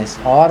sadness,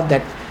 or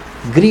that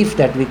grief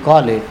that we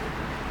call it,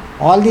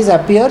 all this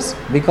appears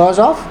because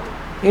of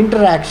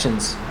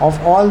interactions of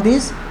all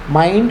these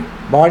mind,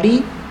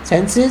 body,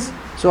 senses,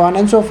 so on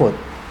and so forth.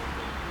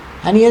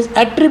 And he has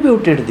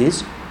attributed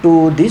this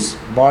to this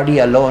body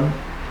alone.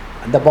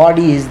 The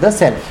body is the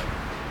self.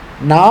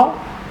 Now,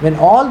 when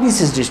all this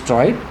is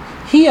destroyed,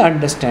 he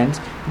understands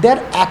they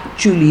are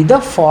actually the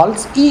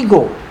false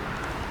ego.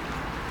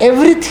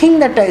 Everything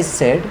that I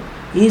said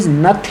is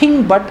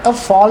nothing but a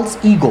false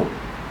ego.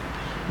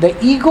 The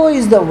ego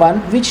is the one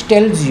which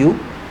tells you,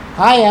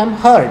 I am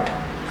hurt,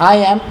 I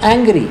am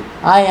angry,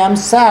 I am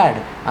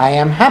sad, I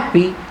am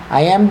happy,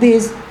 I am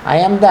this, I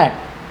am that.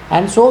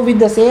 And so with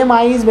the same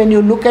eyes, when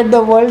you look at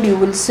the world, you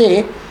will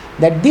say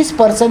that this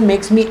person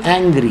makes me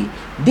angry,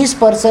 this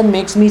person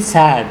makes me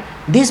sad,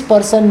 this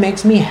person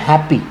makes me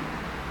happy.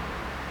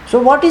 So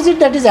what is it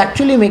that is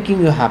actually making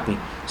you happy?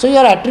 So you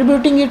are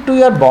attributing it to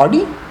your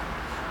body?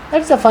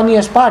 That's the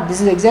funniest part.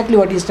 This is exactly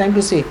what he is trying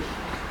to say.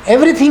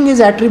 Everything is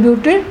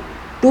attributed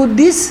to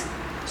this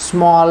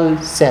small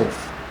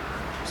self.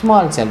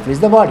 Small self is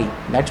the body.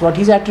 That's what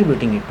he is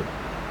attributing it to.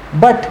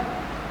 But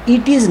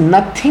it is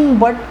nothing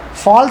but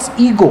false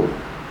ego,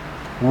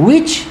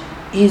 which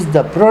is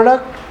the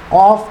product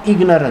of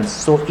ignorance.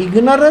 So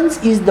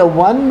ignorance is the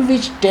one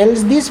which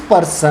tells this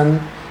person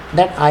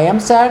that I am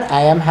sad,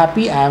 I am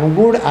happy, I am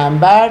good, I am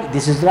bad,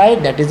 this is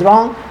right, that is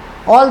wrong.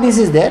 All this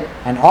is there,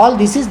 and all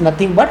this is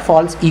nothing but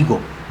false ego.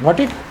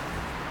 Got it?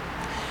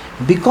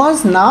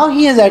 Because now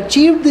he has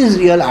achieved this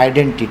real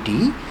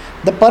identity,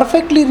 the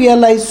perfectly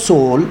realized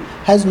soul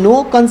has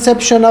no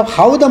conception of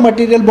how the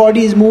material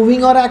body is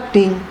moving or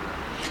acting.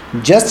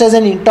 Just as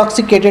an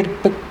intoxicated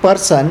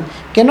person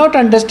cannot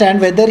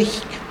understand whether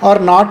or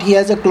not he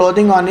has a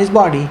clothing on his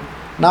body.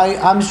 Now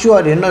I'm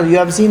sure you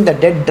have seen the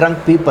dead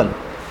drunk people.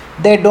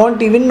 They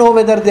don't even know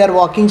whether they are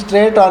walking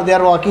straight or they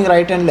are walking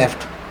right and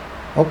left.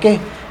 Okay?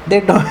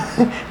 They don't.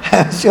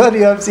 I'm sure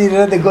you have seen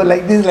they go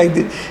like this,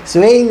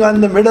 swaying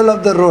on the middle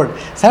of the road.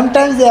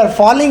 Sometimes they are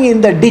falling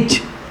in the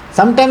ditch.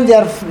 Sometimes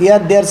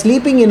they are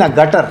sleeping in a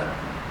gutter.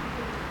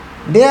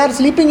 They are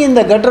sleeping in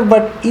the gutter,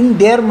 but in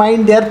their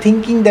mind they are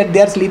thinking that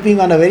they are sleeping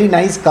on a very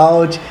nice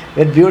couch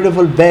with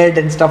beautiful bed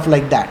and stuff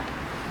like that.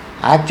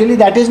 Actually,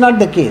 that is not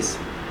the case.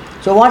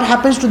 So what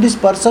happens to this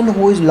person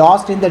who is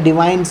lost in the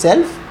divine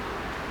self?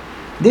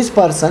 This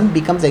person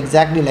becomes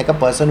exactly like a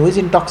person who is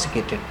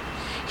intoxicated.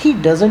 He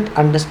doesn't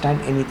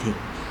understand anything.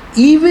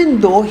 Even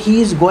though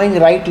he is going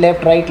right,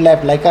 left, like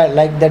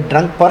that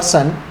drunk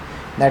person,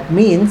 that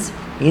means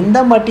in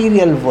the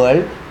material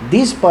world,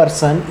 this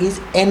person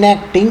is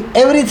enacting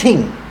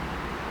everything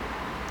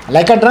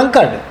like a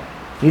drunkard.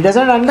 He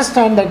doesn't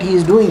understand that he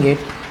is doing it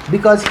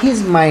because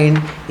his mind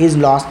is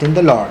lost in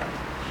the Lord.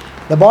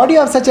 The body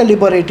of such a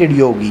liberated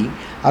yogi,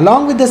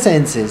 along with the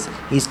senses,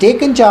 is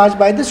taken charge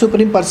by the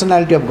Supreme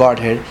Personality of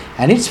Godhead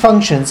and its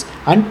functions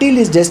until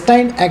his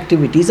destined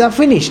activities are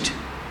finished.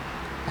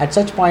 At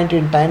such point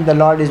in time, the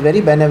Lord is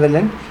very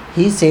benevolent.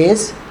 He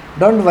says,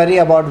 don't worry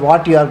about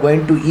what you are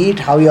going to eat,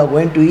 how you are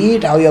going to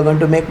eat, how you are going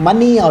to make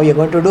money, how you are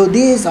going to do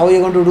this, how you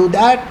are going to do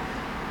that.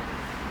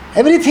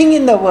 Everything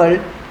in the world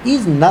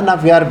is none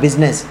of your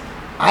business.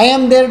 I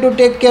am there to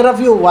take care of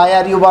you. Why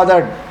are you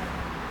bothered?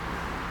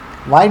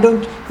 Why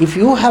don't, if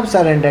you have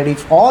surrendered,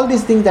 if all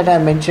these things that I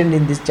mentioned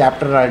in this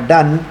chapter are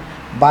done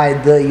by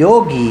the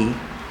yogi,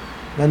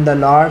 then the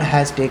Lord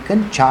has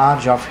taken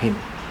charge of him.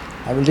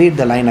 I will read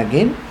the line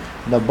again.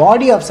 The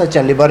body of such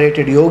a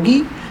liberated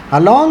yogi,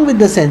 along with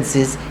the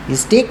senses,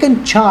 is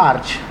taken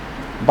charge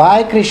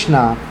by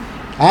Krishna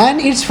and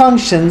its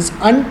functions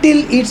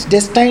until its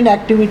destined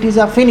activities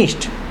are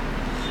finished.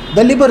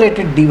 The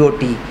liberated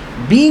devotee,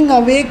 being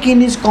awake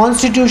in his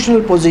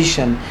constitutional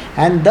position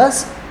and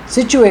thus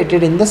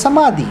situated in the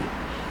samadhi,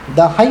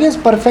 the highest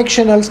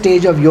perfectional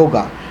stage of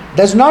yoga,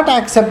 does not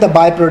accept the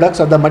byproducts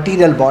of the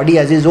material body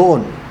as his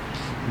own.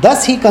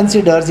 Thus he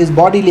considers his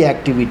bodily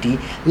activity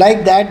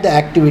like that the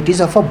activities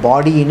of a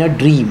body in a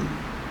dream.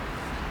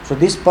 So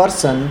this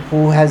person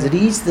who has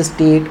reached the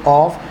state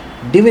of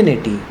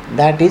divinity,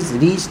 that is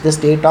reached the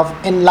state of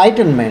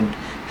enlightenment,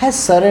 has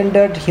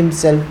surrendered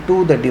himself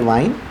to the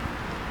divine.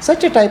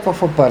 Such a type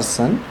of a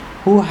person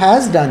who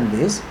has done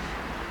this,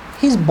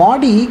 his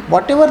body,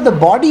 whatever the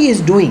body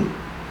is doing,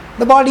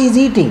 the body is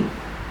eating,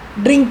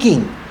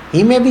 drinking,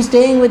 he may be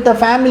staying with the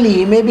family,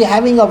 he may be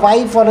having a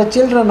wife or a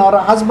children or a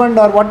husband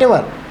or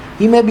whatever,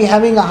 he may be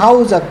having a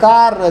house, a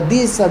car,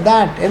 this,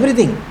 that,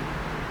 everything.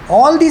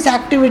 All these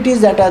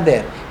activities that are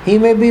there, he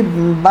may be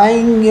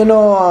buying,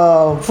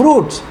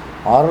 fruits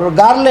or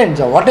garlands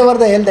or whatever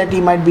the hell that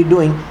he might be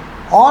doing.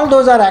 All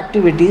those are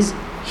activities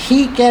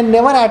he can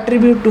never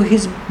attribute to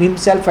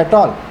himself at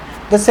all.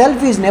 The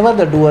self is never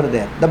the doer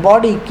there. The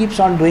body keeps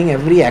on doing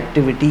every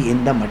activity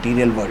in the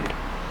material world.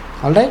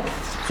 Alright?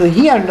 So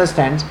he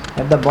understands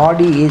that the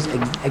body is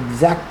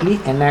exactly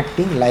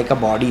enacting like a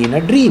body in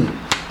a dream.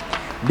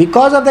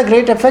 Because of the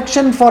great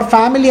affection for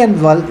family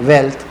and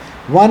wealth,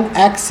 one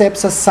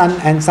accepts a son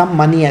and some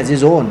money as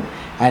his own.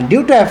 And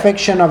due to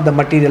affection of the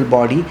material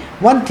body,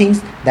 one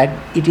thinks that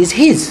it is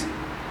his.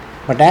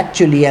 But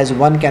actually, as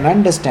one can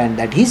understand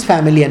that his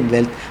family and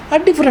wealth are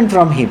different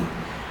from him,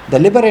 the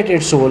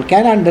liberated soul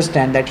can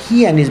understand that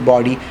he and his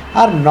body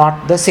are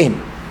not the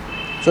same.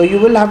 So you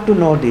will have to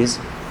know this.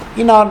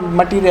 In our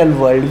material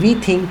world, we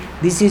think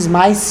this is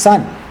my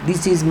son,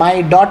 this is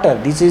my daughter,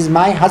 this is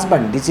my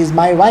husband, this is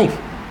my wife.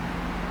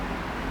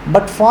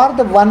 But for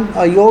the one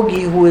a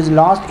yogi who is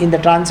lost in the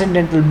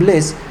transcendental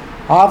bliss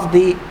of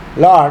the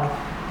Lord,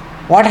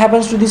 what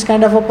happens to this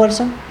kind of a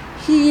person?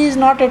 He is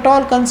not at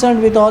all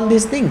concerned with all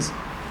these things.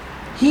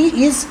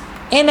 He is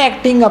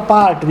enacting a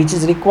part which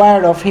is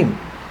required of him.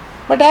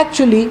 But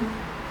actually,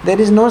 there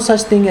is no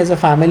such thing as a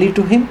family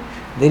to him.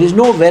 There is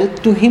no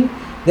wealth to him.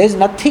 There is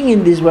nothing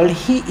in this world.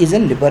 He is a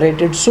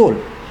liberated soul.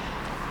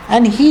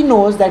 And he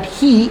knows that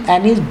he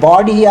and his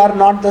body are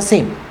not the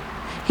same.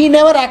 He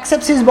never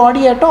accepts his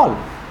body at all.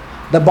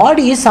 The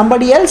body is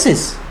somebody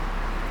else's.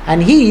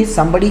 And he is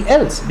somebody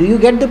else. Do you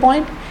get the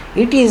point?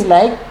 It is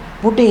like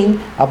putting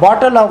a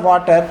bottle of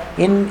water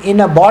in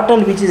a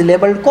bottle which is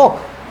labeled Coke.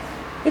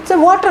 It's a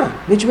water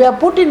which we have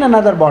put in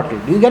another bottle.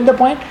 Do you get the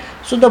point?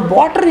 So the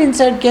water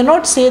inside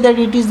cannot say that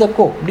it is the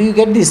Coke. Do you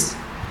get this?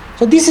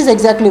 So this is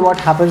exactly what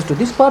happens to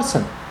this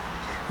person.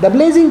 The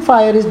blazing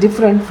fire is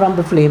different from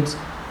the flames,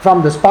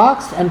 from the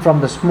sparks and from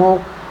the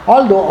smoke,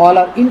 although all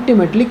are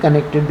intimately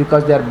connected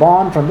because they are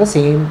born from the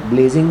same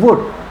blazing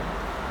wood.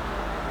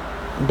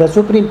 The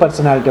Supreme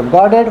Personality of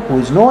Godhead, who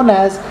is known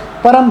as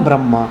Param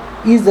Brahma,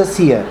 is the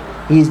seer.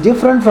 He is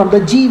different from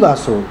the Jiva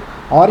soul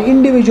or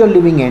individual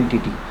living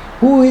entity,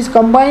 who is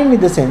combined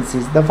with the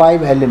senses, the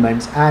five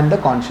elements and the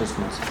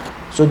consciousness.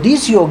 So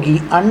this yogi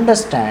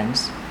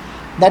understands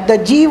that the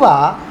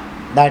Jiva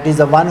that is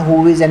the one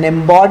who is an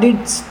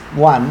embodied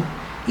one,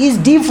 is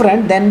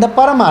different than the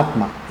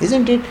Paramatma,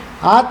 isn't it?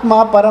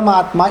 Atma,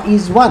 Paramatma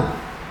is one.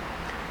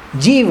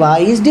 Jiva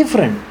is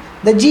different.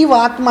 The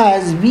Jivatma,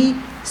 as we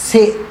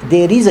say,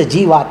 there is a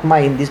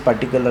Jivatma in this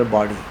particular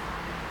body.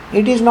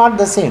 It is not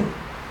the same.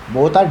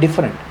 Both are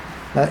different.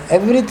 Now,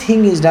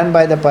 everything is done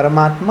by the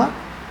Paramatma,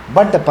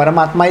 but the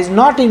Paramatma is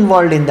not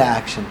involved in the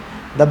action.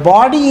 The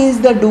body is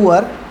the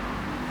doer,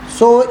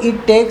 so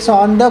it takes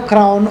on the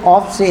crown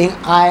of saying,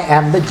 I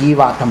am the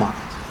Jivatma.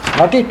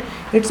 Got it?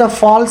 It's a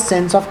false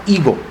sense of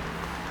ego.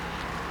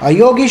 A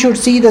yogi should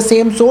see the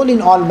same soul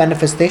in all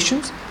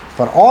manifestations,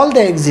 for all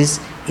that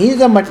exists is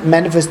the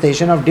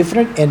manifestation of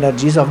different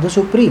energies of the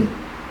Supreme.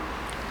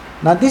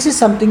 Now this is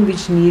something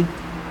which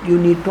you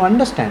need to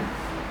understand.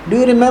 Do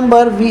you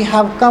remember, we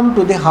have come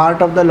to the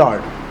heart of the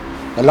Lord.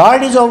 The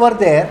Lord is over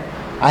there.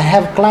 I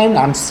have climbed,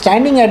 I am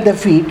standing at the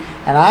feet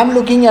and I am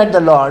looking at the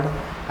Lord,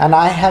 and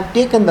I have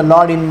taken the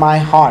Lord in my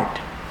heart.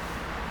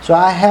 So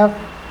I have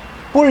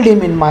pulled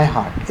him in my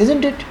heart,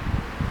 isn't it?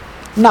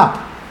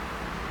 Now,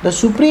 the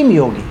Supreme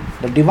Yogi,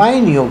 the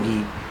Divine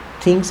Yogi,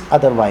 thinks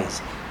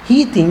otherwise.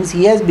 He thinks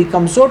he has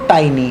become so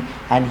tiny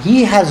and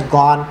he has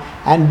gone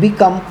and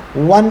become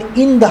one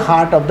in the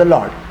heart of the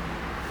Lord.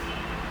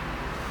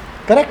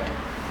 Correct?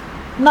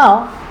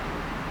 Now,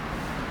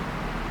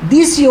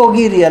 this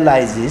yogi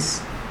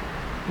realizes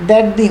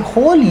that the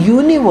whole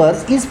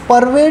universe is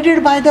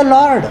pervaded by the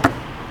Lord.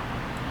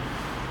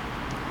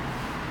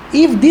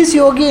 If this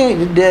yogi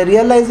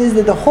realizes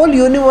that the whole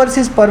universe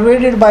is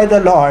pervaded by the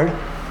Lord,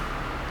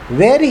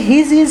 where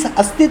is his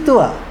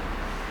astitva?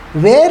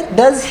 Where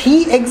does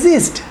he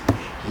exist?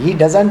 He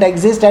doesn't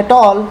exist at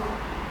all.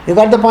 You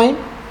got the point?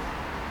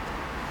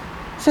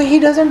 So he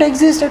doesn't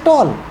exist at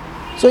all.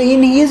 So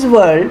in his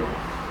world,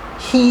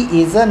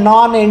 he is a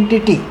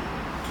non-entity.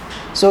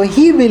 So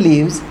he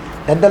believes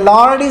that the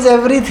Lord is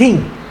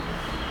everything.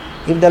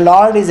 If the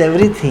Lord is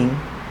everything,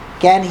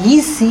 can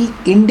he see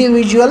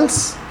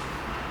individuals?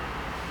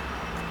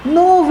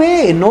 No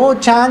way, no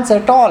chance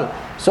at all.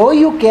 So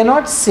you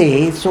cannot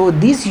say, so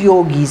this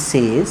yogi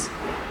says,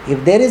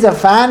 if there is a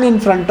fan in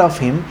front of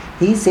him,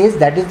 he says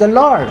that is the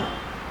Lord.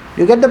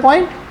 You get the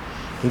point?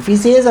 If he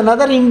says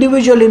another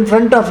individual in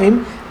front of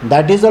him,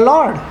 that is the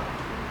Lord.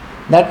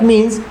 That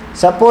means,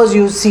 suppose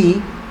you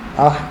see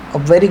a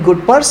very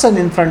good person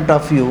in front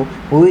of you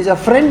who is a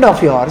friend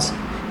of yours,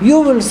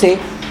 you will say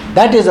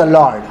that is a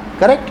Lord.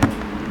 Correct?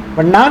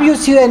 But now you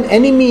see an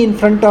enemy in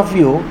front of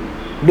you,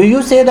 do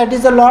you say that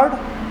is the Lord?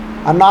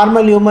 A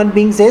normal human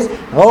being says,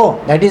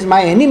 oh, that is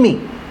my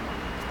enemy.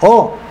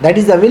 Oh, that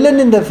is the villain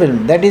in the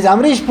film. That is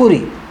Amrish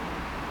Puri.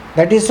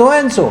 That is so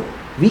and so.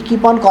 We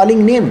keep on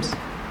calling names.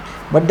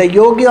 But the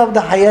yogi of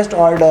the highest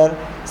order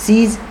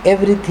sees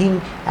everything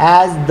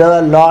as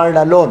the Lord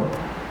alone.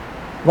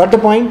 Got the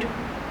point?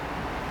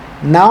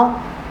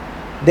 Now,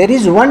 there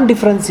is one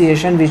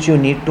differentiation which you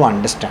need to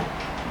understand.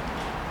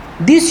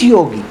 This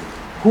yogi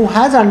who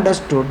has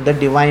understood the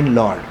Divine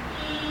Lord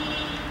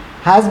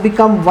has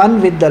become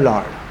one with the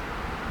Lord.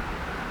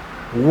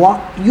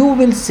 You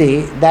will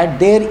say that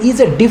there is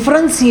a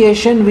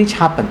differentiation which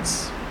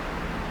happens.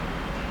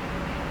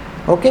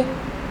 Okay?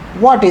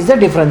 What is the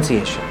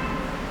differentiation?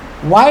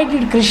 Why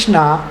did Krishna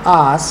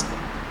ask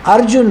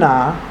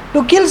Arjuna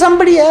to kill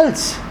somebody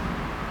else?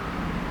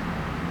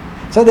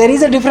 So there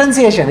is a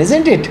differentiation,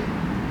 isn't it?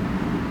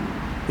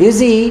 You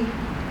see,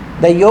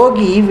 the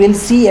yogi will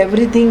see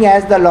everything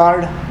as the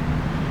Lord.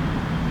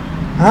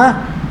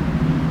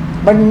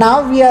 But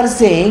now we are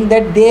saying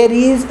that there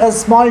is a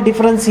small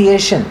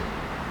differentiation.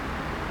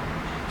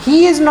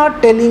 He is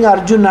not telling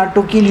Arjuna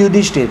to kill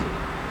Yudhishthir.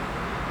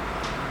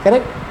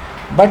 Correct?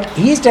 But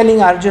he is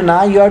telling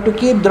Arjuna, you have to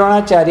keep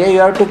Dronacharya, you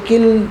have to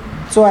kill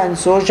so and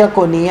so,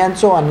 Shakuni and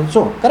so on and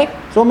so. Correct?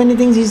 So many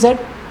things he said.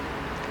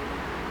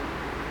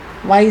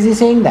 Why is he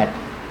saying that?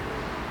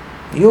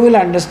 You will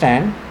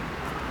understand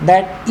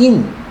that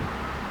in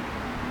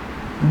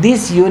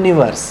this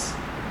universe,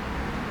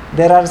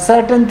 there are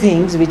certain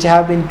things which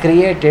have been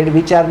created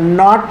which are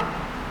not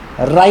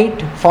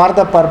right for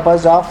the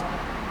purpose of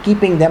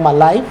keeping them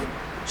alive,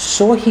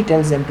 so he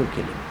tells them to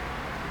kill him.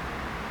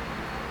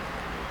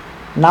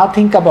 Now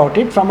think about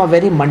it from a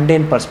very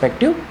mundane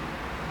perspective.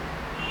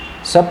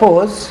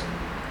 Suppose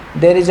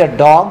there is a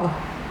dog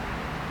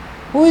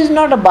who is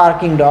not a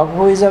barking dog,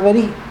 who is a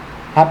very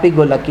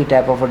happy-go-lucky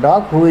type of a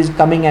dog, who is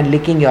coming and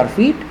licking your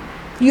feet.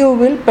 You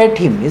will pet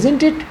him,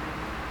 isn't it?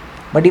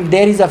 But if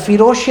there is a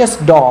ferocious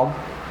dog,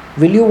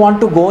 will you want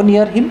to go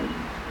near him?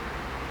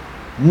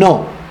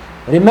 No.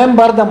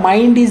 Remember, the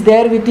mind is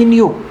there within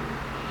you.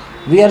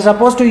 We are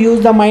supposed to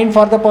use the mind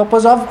for the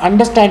purpose of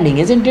understanding,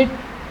 isn't it?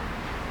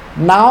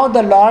 Now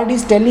the Lord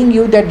is telling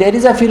you that there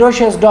is a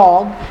ferocious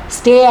dog,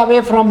 stay away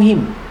from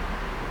him.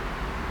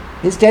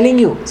 He is telling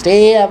you,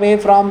 stay away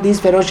from this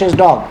ferocious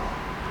dog.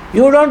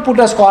 You don't put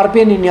a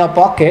scorpion in your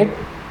pocket.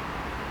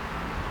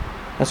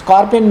 A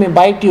scorpion may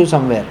bite you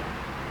somewhere.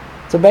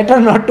 So better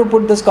not to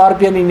put the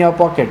scorpion in your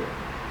pocket.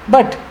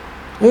 But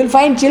you will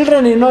find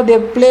children, they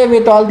play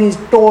with all these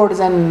toads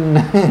and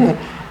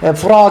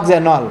frogs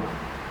and all.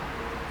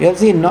 You have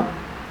seen, no?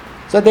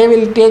 So they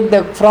will take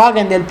the frog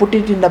and they'll put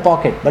it in the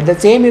pocket. But the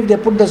same if they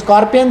put the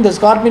scorpion is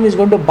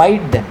going to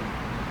bite them.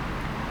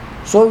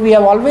 So we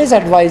have always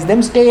advised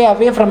them, stay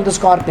away from the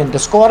scorpion. The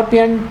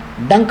scorpion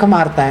dank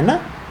marta hai na?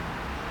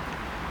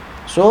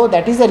 So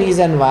that is the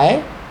reason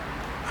why,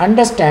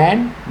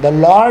 understand, the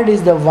Lord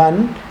is the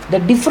one, the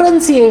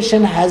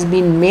differentiation has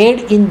been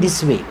made in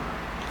this way.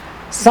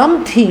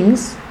 Some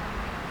things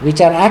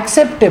which are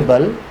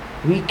acceptable,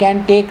 we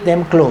can take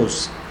them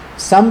close.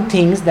 Some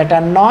things that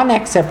are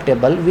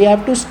non-acceptable, we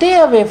have to stay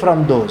away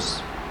from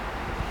those.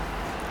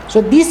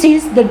 So this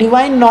is the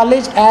divine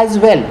knowledge as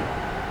well.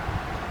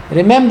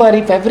 Remember,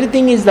 if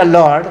everything is the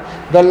Lord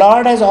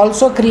has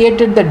also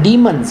created the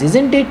demons,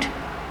 isn't it?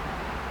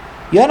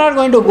 You are not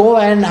going to go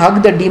and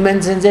hug the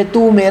demons and say,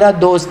 "Tu mera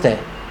dost hai."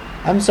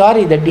 I'm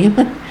sorry, the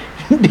demon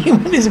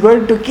is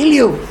going to kill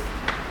you.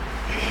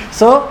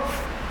 So,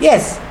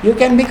 yes, you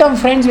can become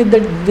friends with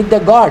the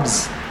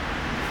gods,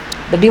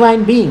 the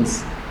divine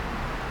beings.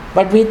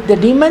 But with the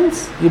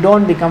demons, you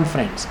don't become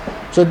friends.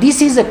 So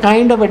this is a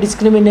kind of a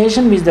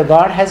discrimination which the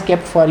God has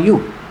kept for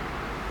you.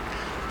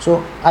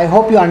 So I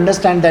hope you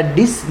understand that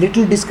this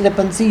little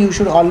discrepancy you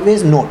should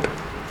always note.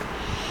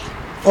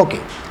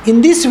 Okay.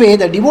 In this way,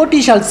 the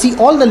devotee shall see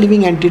all the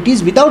living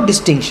entities without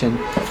distinction.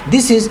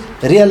 This is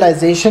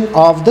realization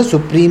of the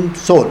Supreme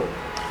Soul.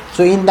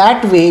 So in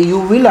that way, you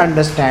will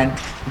understand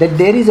that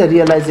there is a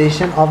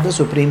realization of the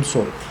Supreme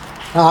Soul.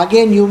 Now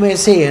again, you may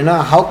say,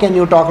 how can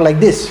you talk like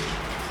this?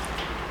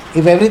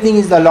 If everything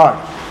is the Lord.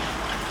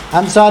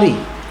 I'm sorry,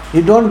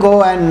 you don't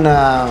go and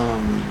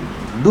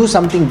do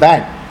something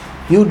bad.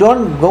 You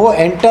don't go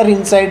enter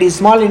inside his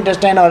small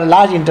intestine or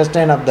large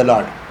intestine of the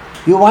Lord.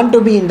 You want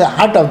to be in the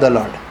heart of the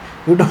Lord.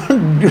 You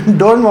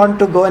don't want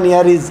to go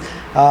near his,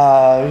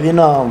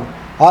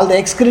 all the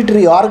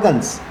excretory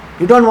organs.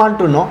 You don't want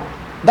to know.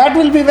 That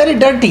will be very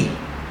dirty.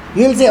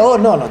 You will say, oh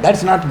no,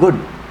 that's not good.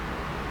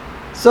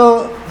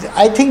 So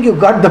I think you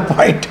got the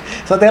point.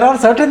 So there are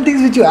certain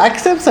things which you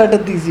accept,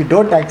 certain things you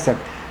don't accept.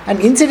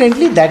 And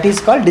incidentally, that is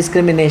called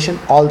discrimination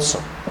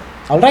also.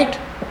 Alright?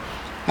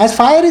 As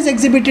fire is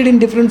exhibited in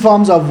different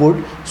forms of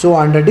wood, so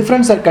under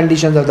different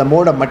conditions of the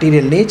mode of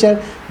material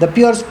nature, the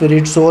pure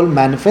spirit soul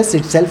manifests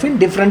itself in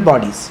different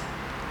bodies.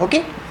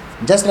 Okay?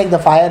 Just like the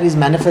fire is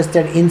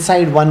manifested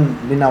inside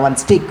one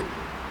stick.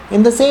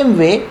 In the same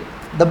way,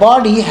 the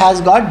body has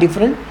got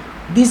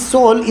this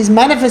soul is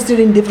manifested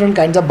in different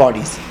kinds of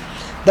bodies.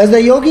 Thus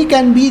the yogi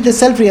can be the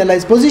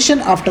self-realized position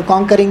after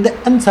conquering the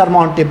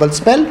unsurmountable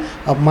spell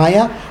of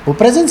Maya, who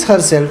presents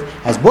herself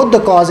as both the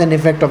cause and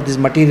effect of this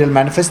material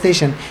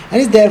manifestation and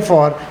is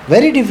therefore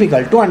very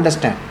difficult to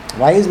understand.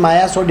 Why is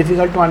Maya so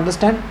difficult to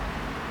understand?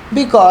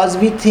 Because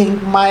we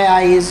think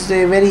Maya is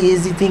a very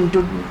easy thing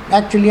to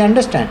actually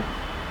understand.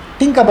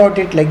 Think about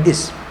it like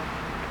this.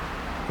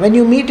 When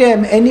you meet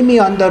an enemy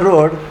on the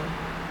road,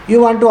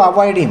 you want to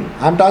avoid him.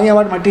 I am talking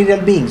about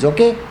material beings,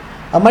 okay?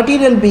 A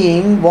material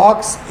being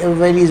walks,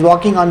 when he is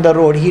walking on the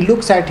road, he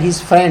looks at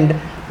his friend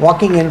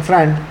walking in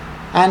front,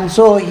 and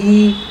so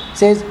he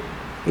says,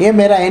 "Ye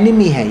mera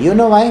enemy hai." You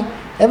know why?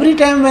 Every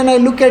time when I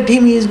look at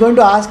him, he is going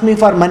to ask me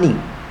for money.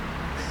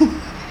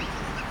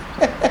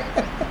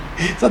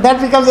 So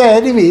that becomes an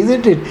enemy,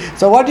 isn't it?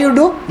 So what you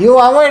do? You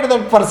avoid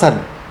that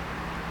person.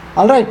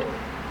 Alright?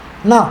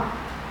 Now,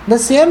 the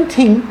same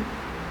thing,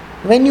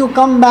 when you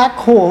come back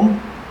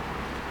home,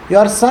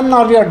 your son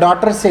or your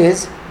daughter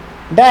says,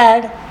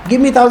 "Dad, give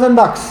me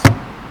 $1,000.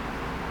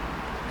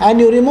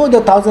 And you remove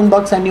the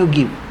 $1,000 and you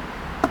give.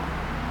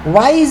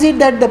 Why is it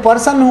that the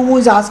person who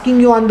is asking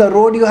you on the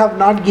road you have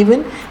not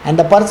given and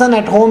the person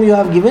at home you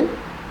have given?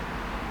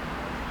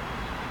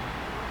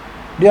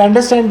 Do you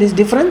understand this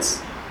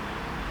difference?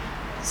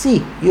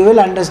 See, you will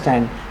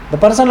understand. The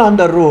person on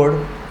the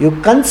road, you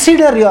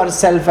consider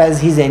yourself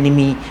as his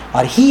enemy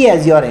or he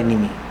as your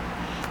enemy.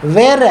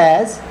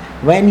 Whereas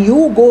when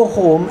you go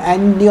home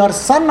and your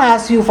son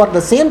asks you for the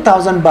same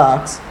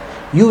 $1,000,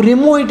 you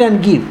remove it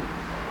and give.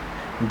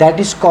 That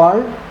is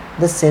called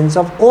the sense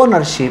of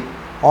ownership,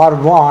 or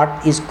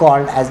what is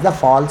called as the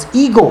false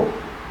ego.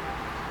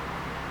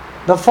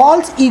 The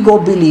false ego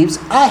believes,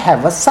 I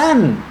have a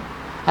son,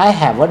 I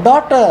have a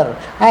daughter,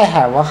 I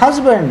have a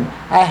husband,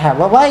 I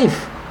have a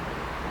wife.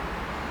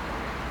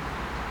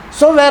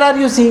 So where are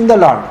you seeing the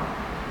Lord?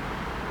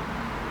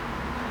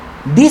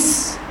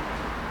 This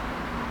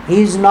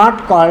is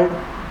not called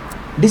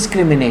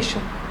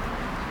discrimination.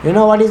 You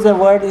know what is the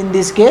word in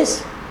this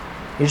case?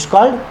 It's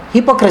called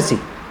hypocrisy.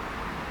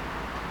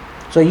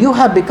 So you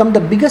have become the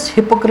biggest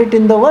hypocrite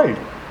in the world.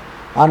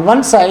 On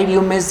one side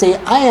you may say,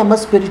 I am a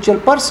spiritual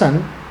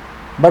person,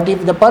 but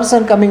if the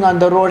person coming on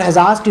the road has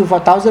asked you for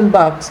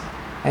 $1,000,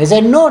 I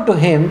said no to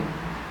him,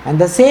 and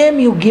the same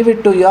you give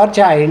it to your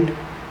child.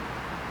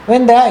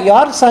 When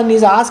your son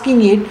is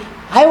asking it,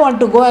 I want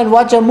to go and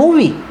watch a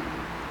movie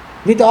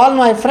with all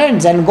my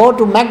friends and go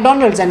to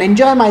McDonald's and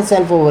enjoy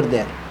myself over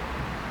there.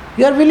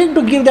 You are willing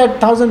to give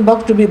that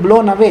 $1,000 to be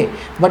blown away,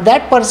 but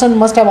that person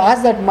must have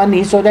asked that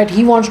money so that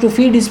he wants to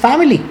feed his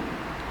family.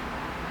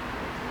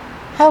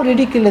 How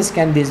ridiculous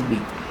can this be?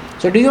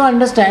 So do you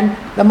understand?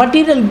 The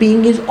material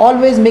being is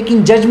always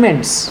making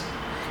judgments.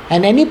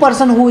 And any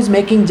person who is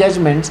making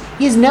judgments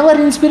is never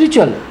in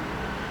spiritual.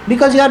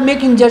 Because you are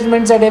making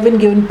judgments at every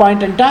given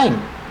point in time.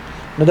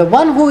 But the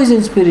one who is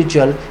in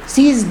spiritual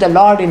sees the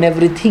Lord in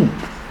everything.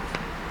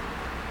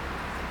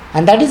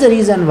 And that is the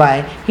reason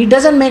why he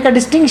doesn't make a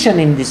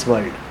distinction in this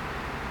world.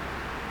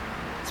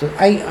 So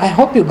I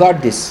hope you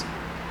got this.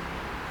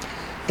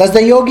 Thus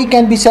the yogi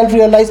can be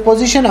self-realized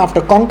position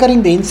after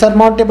conquering the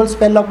insurmountable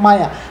spell of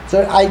Maya.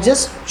 So I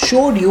just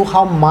showed you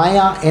how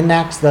Maya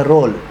enacts the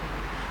role.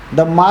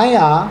 The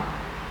Maya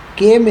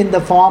came in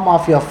the form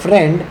of your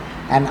friend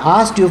and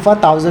asked you for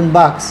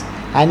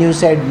 $1,000 and you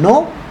said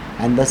no,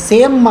 and the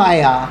same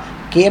Maya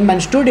came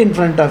and stood in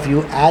front of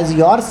you as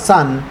your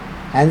son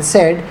and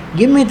said,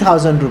 give me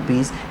 1,000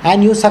 rupees,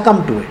 and you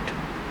succumb to it.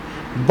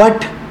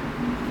 But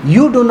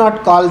you do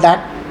not call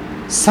that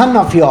son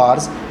of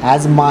yours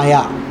as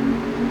Maya.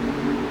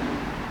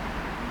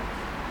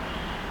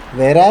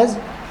 Whereas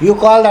you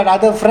call that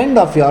other friend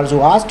of yours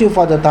who asked you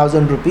for the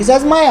 1,000 rupees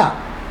as Maya.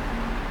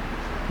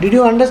 Did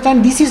you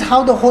understand? This is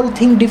how the whole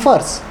thing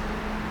differs.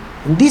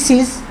 And this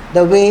is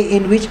the way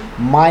in which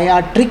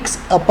Maya tricks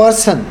a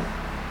person.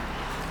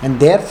 And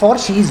therefore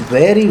she is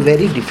very,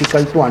 very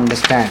difficult to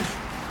understand.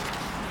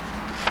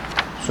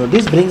 So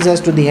this brings us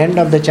to the end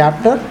of the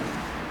chapter.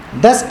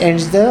 Thus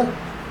ends the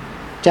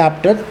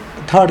chapter,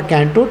 3rd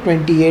canto,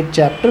 28th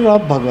chapter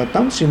of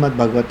Bhagavatam, Srimad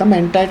Bhagavatam,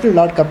 entitled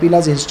Lord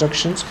Kapila's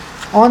Instructions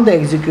on the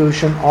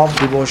Execution of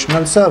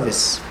Devotional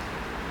Service.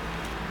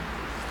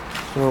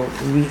 So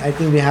I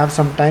think we have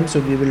some time, so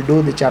we will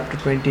do the chapter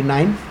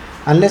 29,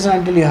 unless and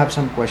until you have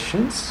some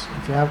questions.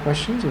 If you have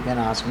questions, you can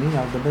ask me,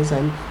 otherwise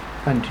I will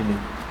continue.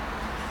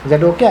 Is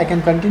that okay? I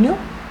can continue?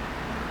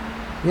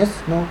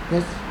 Yes? No?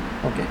 Yes?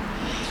 Okay.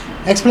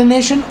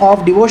 Explanation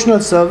of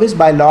devotional service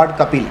by Lord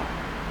Kapila.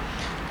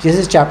 This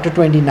is chapter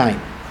 29.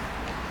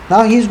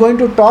 Now he is going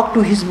to talk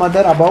to his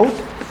mother about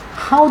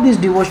how this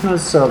devotional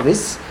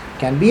service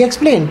can be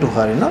explained to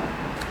her,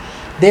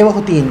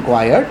 Devahuti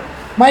inquired,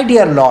 my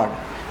dear Lord,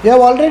 you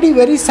have already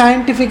very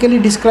scientifically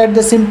described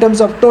the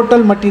symptoms of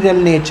total material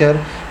nature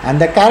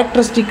and the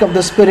characteristic of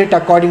the spirit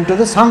according to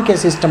the Sankhya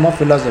system of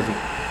philosophy.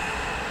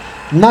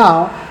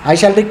 Now, I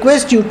shall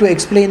request you to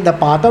explain the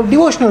path of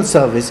devotional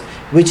service,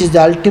 which is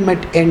the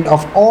ultimate end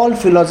of all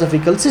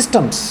philosophical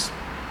systems.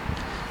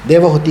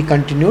 Devahuti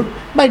continued,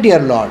 my dear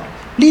Lord,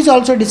 please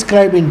also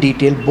describe in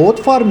detail,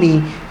 both for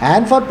me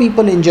and for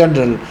people in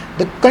general,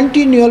 the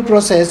continual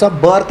process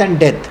of birth and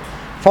death.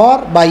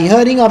 For by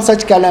hearing of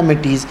such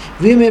calamities,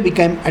 we may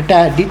become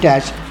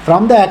detached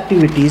from the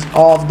activities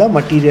of the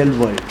material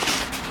world.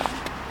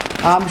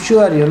 I am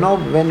sure,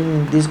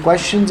 when these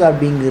questions are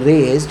being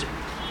raised,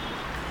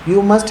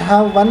 you must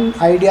have one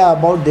idea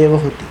about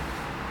Devahuti.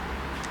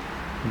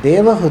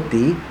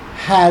 Devahuti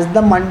has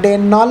the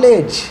mundane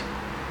knowledge.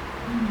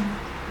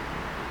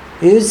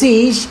 You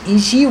see,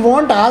 she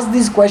won't ask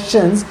these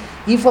questions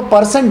if a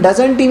person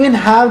doesn't even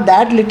have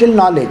that little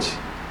knowledge.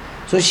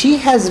 So she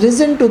has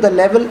risen to the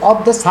level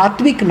of the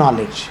sattvic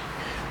knowledge.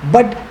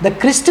 But the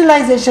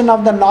crystallization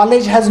of the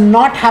knowledge has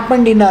not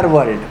happened in her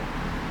world.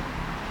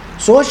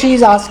 So she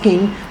is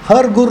asking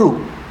her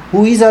guru,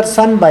 who is her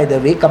son by the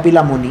way,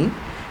 Kapila Muni,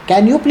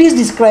 can you please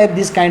describe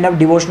this kind of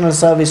devotional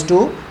service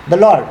to the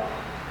Lord?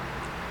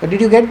 So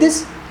did you get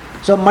this?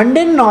 So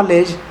mundane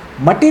knowledge,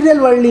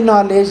 material worldly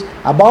knowledge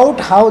about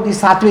how the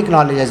sattvic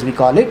knowledge, as we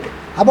call it,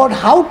 about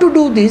how to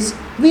do this,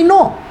 we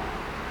know.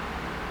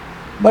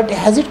 But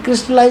has it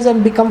crystallized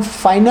and become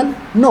final?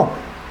 No.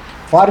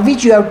 For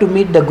which you have to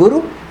meet the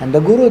Guru, and the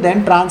Guru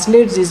then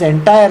translates this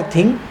entire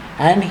thing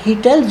and he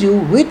tells you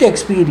with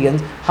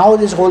experience how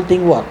this whole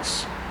thing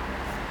works.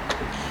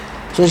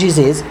 So she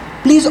says,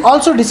 please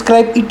also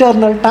describe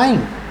eternal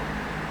time,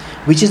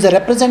 which is the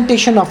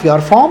representation of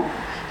your form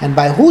and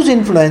by whose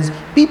influence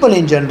people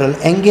in general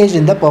engage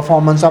in the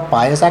performance of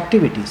pious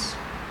activities.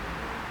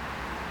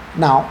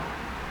 Now,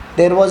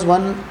 there was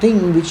one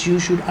thing which you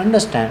should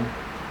understand.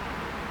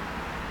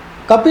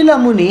 Kapila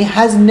Muni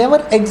has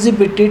never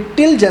exhibited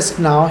till just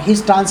now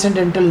his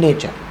transcendental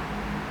nature.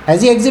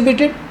 Has he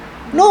exhibited?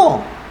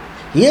 No.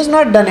 He has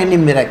not done any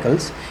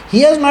miracles.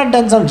 He has not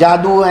done some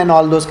jadoo and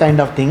all those kind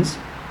of things.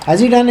 Has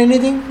he done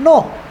anything?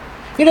 No.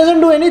 He doesn't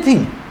do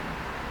anything.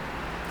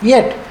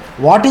 Yet,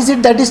 what is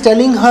it that is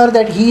telling her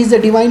that he is the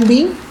divine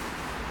being?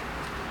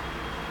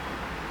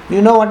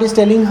 You know what is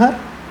telling her?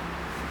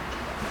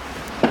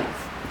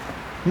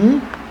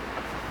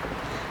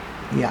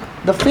 Yeah.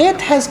 The faith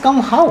has come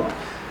how?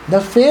 The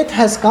faith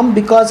has come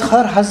because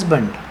her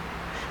husband,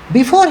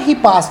 before he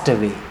passed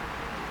away,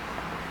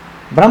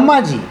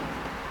 Brahmaji,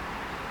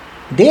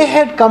 they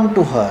had come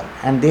to her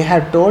and they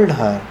had told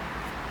her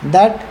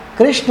that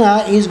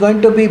Krishna is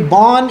going to be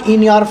born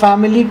in your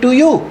family to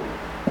you.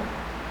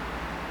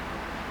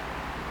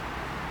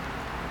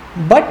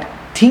 But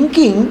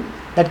thinking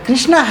that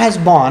Krishna has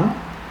born,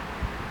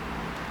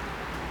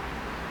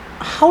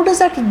 how does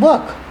that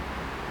work?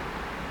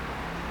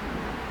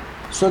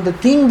 So the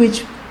thing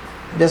which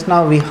just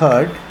now we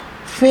heard,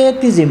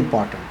 faith is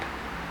important.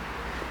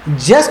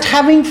 Just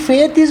having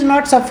faith is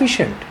not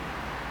sufficient.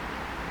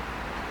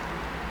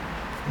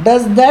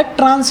 Does that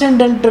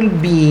transcendental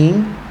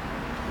being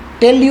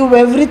tell you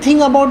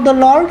everything about the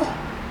Lord?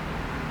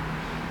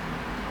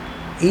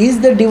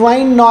 Is the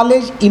divine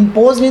knowledge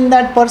imposed in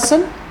that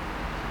person?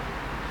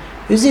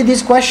 You see,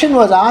 this question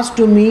was asked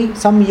to me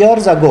some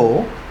years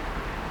ago,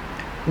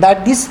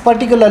 that this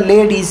particular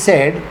lady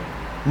said,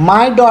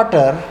 my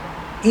daughter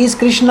is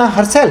Krishna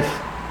herself.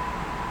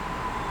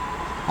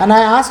 And I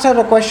asked her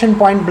a question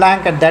point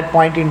blank at that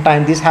point in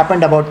time. This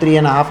happened about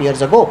 3.5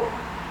 years ago.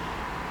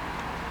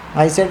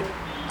 I said,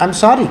 I'm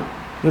sorry,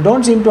 you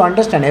don't seem to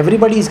understand.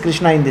 Everybody is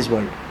Krishna in this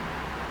world.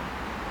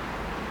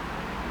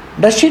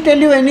 Does she tell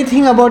you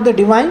anything about the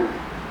divine?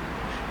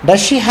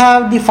 Does she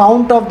have the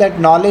fount of that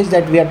knowledge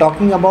that we are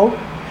talking about?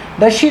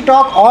 Does she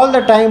talk all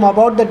the time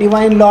about the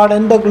divine Lord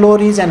and the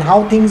glories and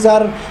how things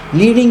are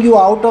leading you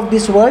out of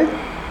this world?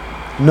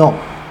 No.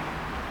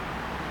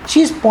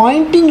 She is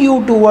pointing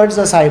you towards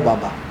the Sai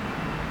Baba.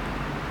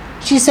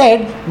 She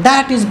said,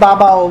 that is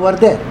Baba over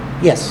there.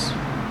 Yes.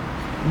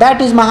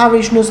 That is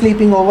Mahavishnu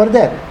sleeping over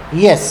there.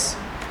 Yes.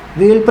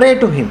 We will pray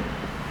to him.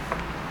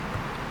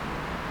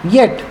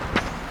 Yet,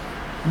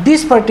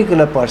 this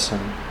particular person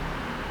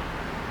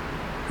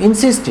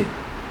insisted.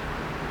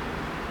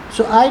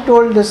 So I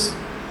told this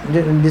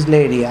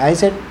lady, I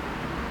said,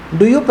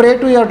 do you pray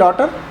to your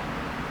daughter?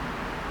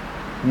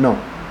 No.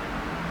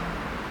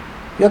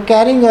 You are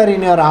carrying her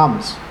in your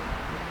arms.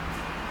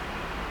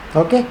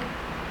 Okay?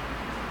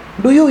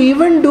 Do you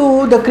even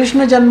do the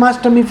Krishna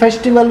Janmashtami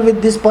festival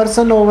with this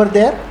person over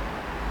there?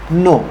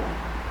 No.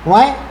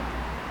 Why?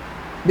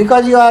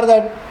 Because you are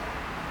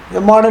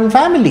a modern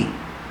family.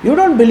 You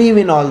don't believe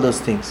in all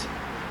those things.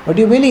 But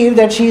you believe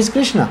that she is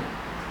Krishna.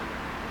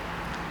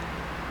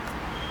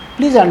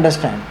 Please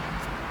understand.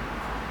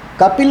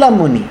 Kapila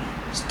Muni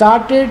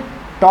started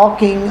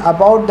talking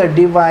about the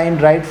divine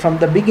right from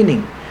the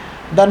beginning.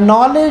 The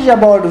knowledge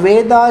about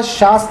Vedas,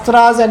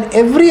 Shastras and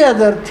every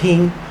other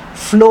thing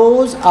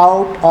flows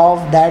out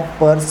of that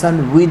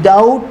person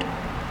without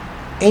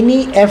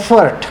any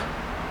effort.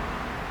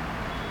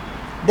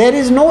 There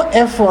is no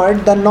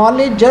effort, the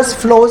knowledge just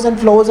flows and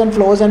flows and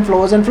flows and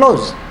flows and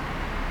flows.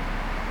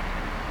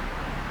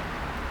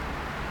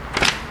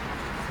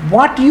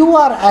 What you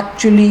are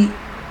actually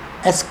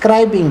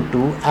ascribing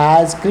to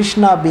as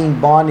Krishna being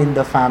born in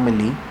the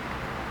family,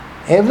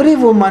 every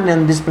woman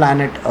on this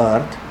planet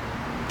Earth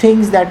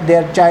thinks that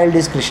their child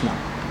is Krishna.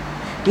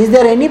 Is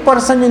there any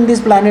person in this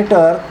planet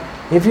Earth,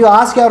 if you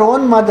ask your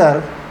own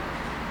mother,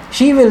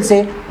 she will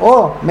say,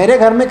 oh, mere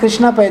ghar mein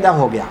Krishna paida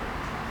ho gaya.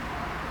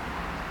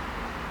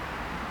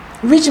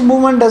 Which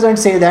woman doesn't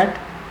say that?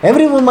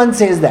 Every woman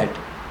says that.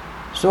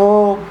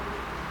 So,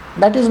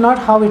 that is not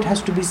how it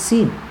has to be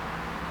seen.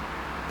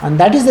 And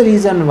that is the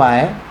reason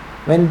why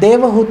when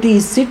Devahuti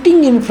is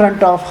sitting in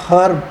front of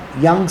her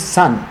young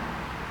son,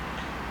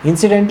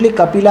 incidentally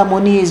Kapila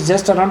Muni is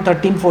just around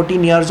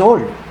 13-14 years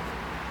old.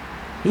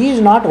 He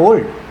is not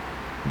old,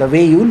 the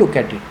way you look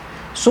at it.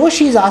 So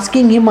she is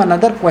asking him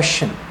another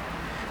question.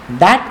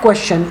 That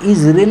question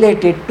is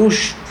related to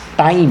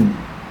time.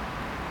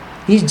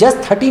 He is just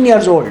 13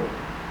 years old.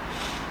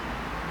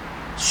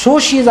 So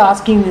she is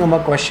asking him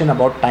a question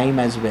about time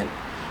as well.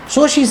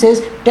 So she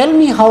says, tell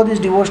me how this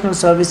devotional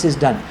service is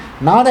done.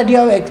 Now that you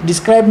have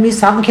described me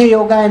Sankhya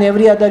Yoga and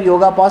every other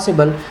yoga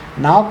possible,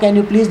 now can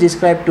you please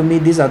describe to me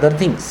these other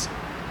things?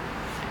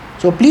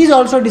 So please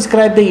also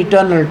describe the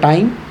eternal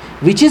time,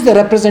 which is the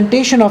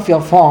representation of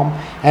your form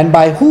and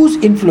by whose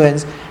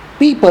influence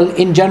people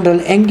in general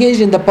engage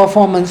in the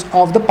performance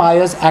of the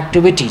pious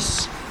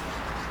activities.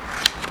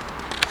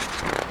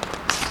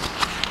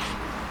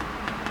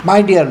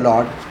 My dear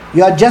Lord,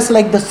 you are just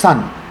like the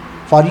sun,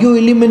 for you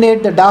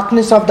illuminate the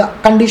darkness of the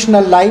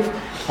conditional life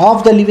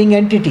of the living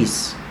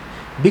entities.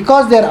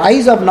 Because their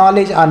eyes of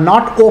knowledge are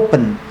not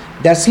open,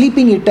 they are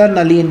sleeping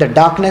eternally in the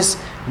darkness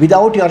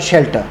without your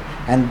shelter,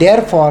 and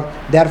therefore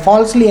they are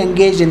falsely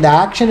engaged in the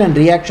action and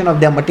reaction of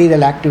their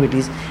material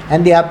activities,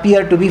 and they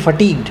appear to be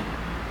fatigued.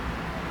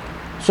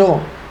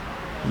 So,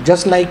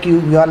 just like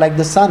you are like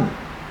the sun.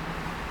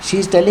 She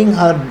is telling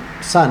her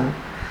son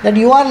that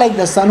you are like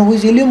the sun who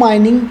is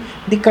illumining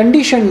the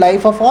conditioned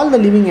life of all the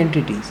living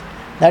entities.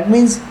 That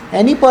means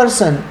any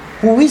person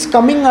who is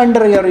coming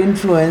under your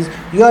influence,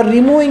 you are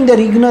removing their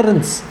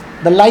ignorance.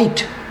 The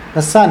light,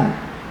 the sun,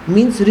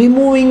 means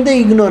removing the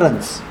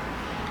ignorance.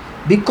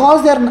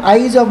 Because their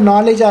eyes of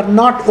knowledge are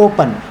not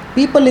open,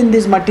 people in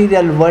this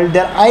material world,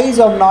 their eyes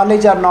of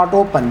knowledge are not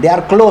open, they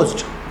are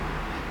closed.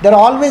 They are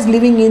always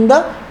living in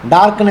the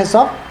darkness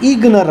of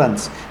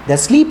ignorance. They are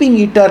sleeping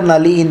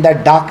eternally in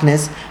that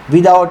darkness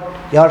without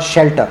your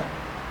shelter.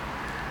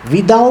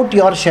 Without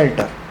your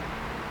shelter.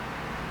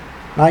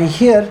 Now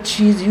here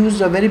she has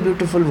used a very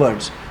beautiful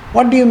words.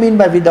 What do you mean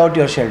by without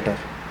your shelter?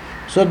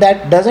 So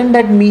doesn't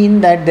that mean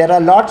that there are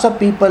lots of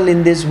people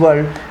in this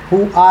world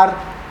who are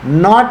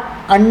not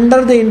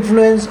under the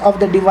influence of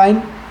the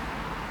divine?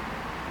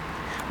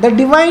 The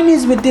divine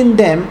is within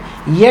them,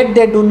 yet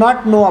they do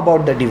not know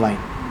about the divine.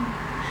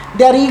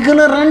 They are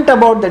ignorant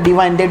about the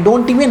divine. They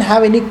don't even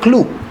have any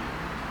clue.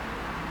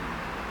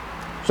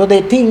 So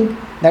they think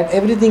that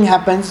everything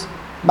happens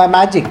by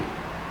magic,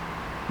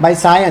 by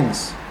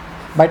science,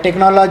 by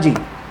technology.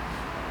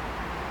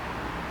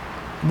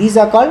 These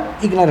are called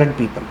ignorant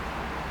people.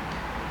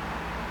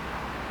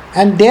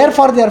 And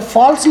therefore they are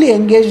falsely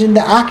engaged in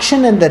the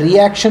action and the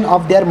reaction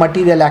of their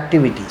material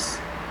activities.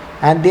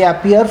 And they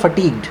appear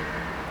fatigued.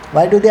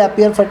 Why do they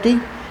appear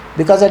fatigued?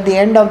 Because at the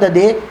end of the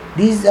day,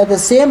 these are the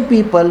same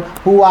people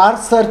who are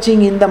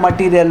searching in the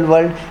material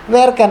world.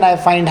 Where can I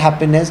find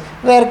happiness?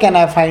 Where can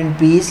I find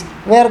peace?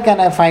 Where can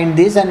I find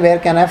this and where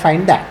can I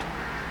find that?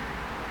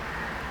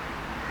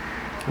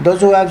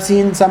 Those who have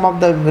seen some of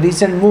the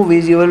recent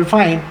movies, you will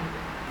find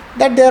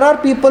that there are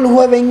people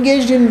who have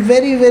engaged in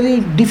very, very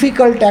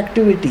difficult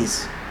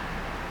activities.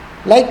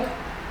 Like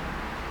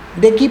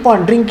they keep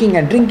on drinking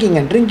and drinking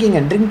and drinking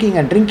and drinking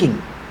and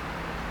drinking.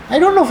 I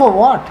don't know for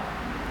what.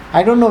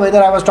 I don't know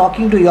whether I was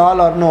talking to you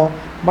all or no,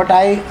 but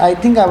I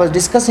think I was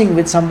discussing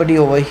with somebody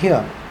over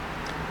here.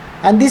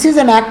 And this is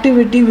an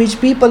activity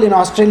which people in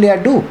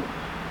Australia do.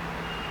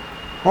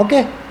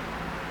 Okay?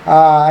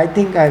 I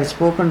think I've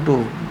spoken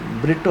to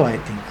Brito, I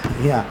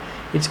think. Yeah.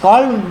 It's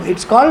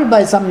called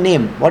by some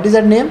name. What is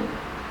that name?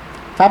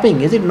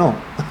 Fapping, is it? No.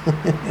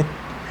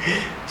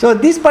 So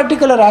this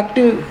particular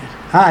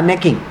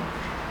necking.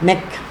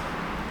 Neck.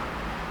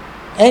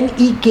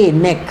 N-E-K,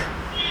 neck.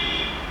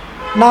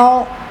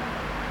 Now,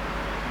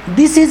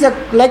 this is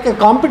like a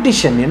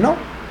competition, you know.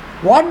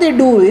 What they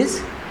do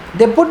is,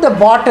 they put the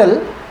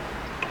bottle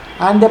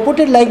and they put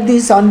it like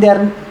this on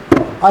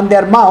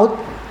their mouth,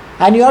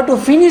 and you have to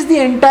finish the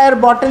entire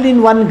bottle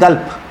in one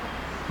gulp.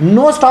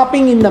 No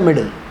stopping in the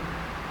middle.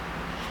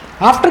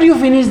 After you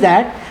finish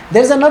that,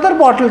 there is another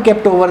bottle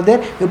kept over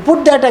there. You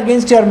put that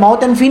against your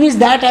mouth and finish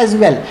that as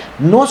well.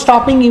 No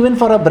stopping even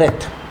for a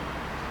breath.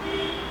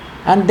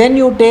 And then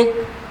you take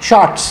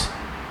shots.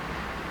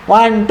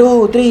 1,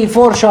 2, 3,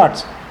 4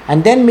 shots.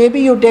 And then maybe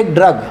you take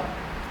drug.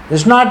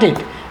 It's not it.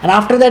 And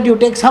after that you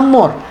take some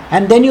more.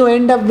 And then you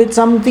end up with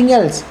something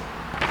else.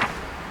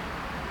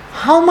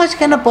 How much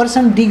can a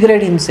person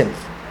degrade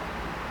himself?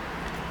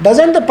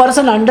 Doesn't the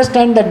person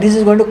understand that this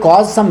is going to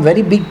cause some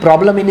very big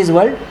problem in his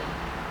world?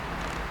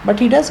 But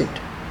he does it.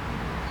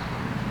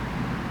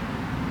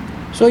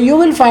 So you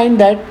will find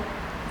that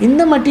in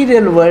the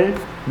material world,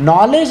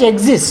 knowledge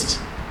exists,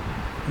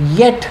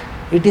 yet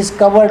it is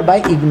covered by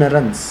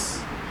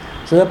ignorance.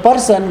 So the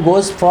person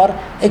goes for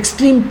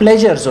extreme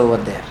pleasures over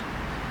there.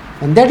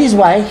 And that is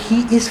why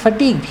he is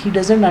fatigued. He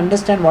doesn't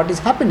understand what is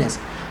happiness.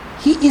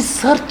 He is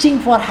searching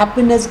for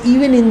happiness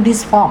even in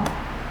this form.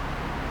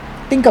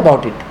 Think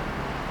about it.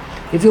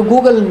 If you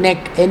Google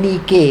neck,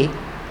 N-E-K,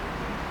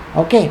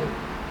 okay,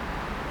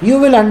 you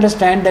will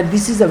understand that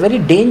this is a very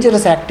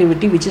dangerous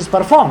activity which is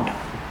performed.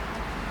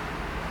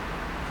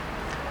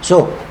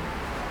 So,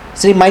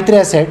 Sri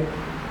Maitreya said,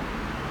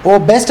 O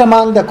best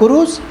among the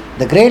Kurus,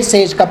 the great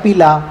sage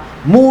Kapila,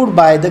 moved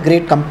by the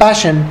great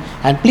compassion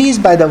and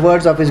pleased by the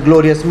words of his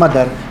glorious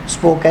mother,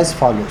 spoke as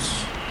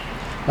follows.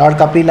 Lord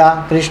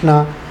Kapila,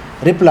 Krishna,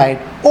 replied,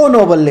 O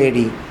noble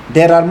lady,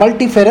 there are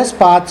multifarious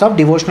paths of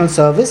devotional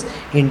service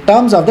in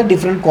terms of the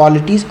different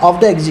qualities of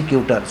the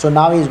executor. So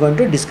now he is going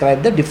to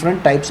describe the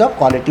different types of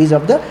qualities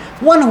of the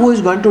one who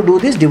is going to do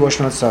this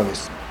devotional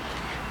service.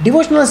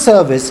 Devotional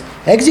service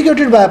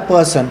executed by a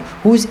person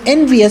who is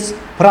envious,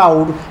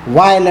 proud,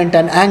 violent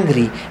and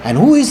angry and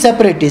who is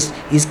separatist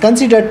is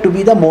considered to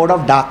be the mode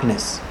of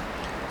darkness.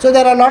 So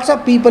there are lots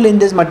of people in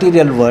this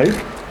material world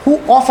who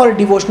offer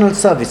devotional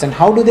service. And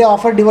how do they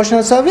offer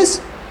devotional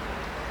service?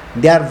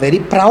 They are very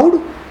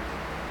proud.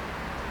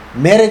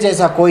 मेरे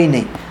जैसा कोई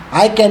नहीं.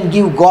 I can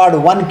give God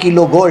 1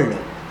 kilo gold.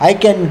 I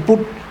can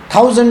put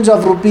thousands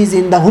of rupees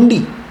in the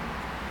hundi.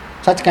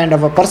 Such kind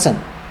of a person.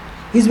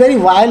 He is very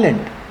violent.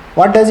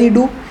 What does he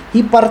do?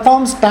 He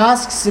performs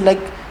tasks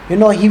like, he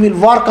will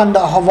walk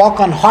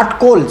on hot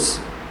coals.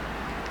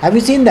 Have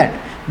you seen that?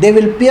 They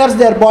will pierce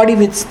their body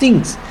with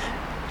stings.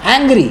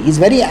 Angry. He is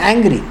very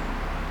angry.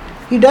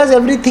 He does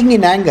everything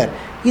in anger.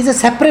 He is a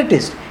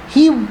separatist.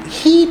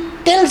 He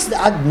tells,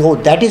 no,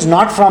 that is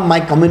not from my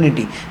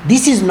community.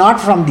 This is not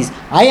from this.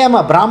 I am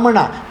a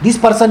Brahmana. This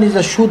person is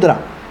a Shudra.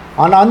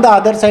 On the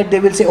other side, they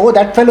will say, oh,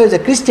 that fellow is a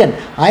Christian.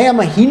 I am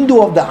a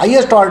Hindu of the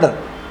highest order.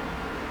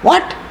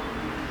 What?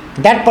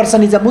 That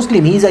person is a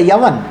Muslim. He is a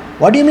Yavan.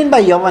 What do you mean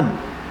by Yavan?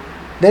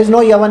 There is no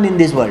Yavan in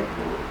this world.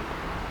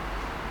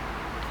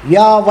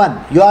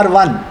 Yavan. You are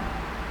one.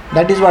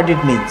 That is what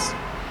it means.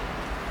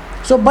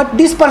 So, but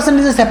this person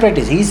is a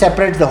separatist. He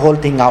separates the whole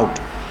thing out.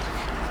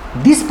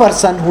 This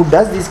person who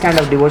does this kind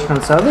of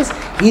devotional service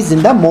is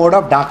in the mode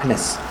of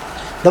darkness.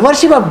 The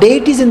worship of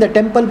deities in the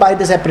temple by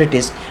the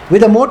separatists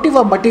with a motive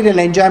of material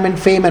enjoyment,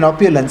 fame and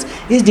opulence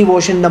is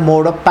devotion in the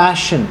mode of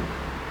passion.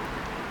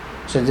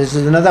 So this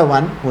is another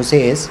one who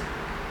says,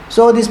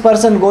 so this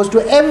person goes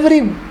to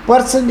every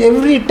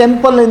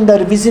temple in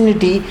the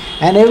vicinity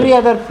and every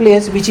other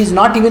place which is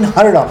not even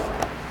heard of.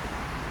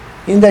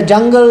 In the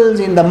jungles,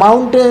 in the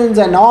mountains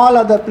and all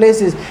other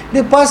places,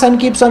 the person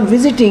keeps on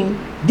visiting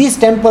these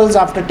temples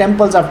after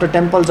temples after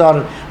temples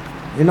or,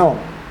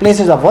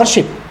 places of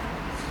worship.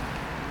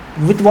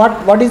 With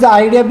what is the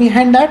idea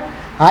behind that?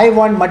 I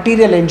want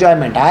material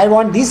enjoyment. I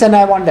want this and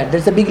I want that.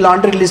 There's a big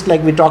laundry list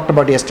like we talked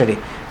about yesterday.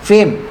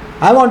 Fame.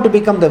 I want to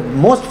become the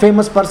most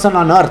famous person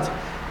on earth.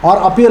 Or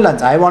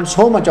opulence. I want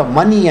so much of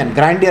money and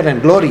grandeur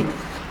and glory.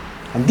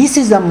 And this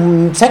is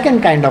the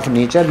second kind of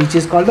nature, which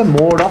is called the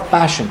mode of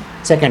passion.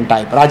 Second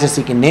type,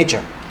 rajasic in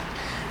nature.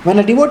 When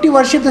a devotee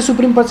worships the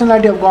Supreme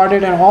Personality of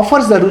Godhead and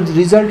offers the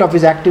result of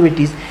his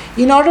activities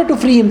in order to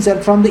free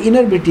himself from the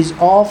inabilities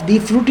of the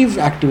fruitive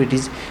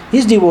activities,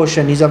 his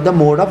devotion is of the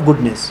mode of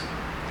goodness.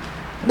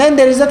 Then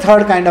there is a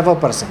third kind of a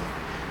person.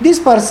 This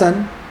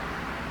person,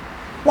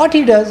 what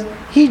he does,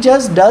 he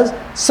just does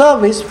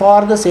service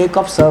for the sake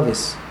of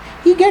service.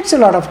 He gets a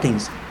lot of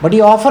things, but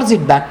he offers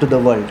it back to the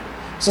world.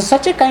 So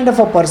such a kind of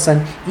a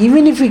person,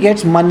 even if he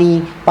gets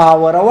money,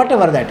 power or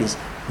whatever that is,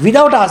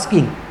 without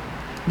asking,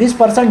 this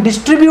person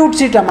distributes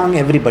it among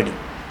everybody.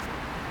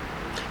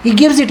 He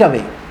gives it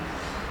away.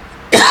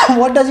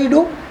 What does he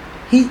do?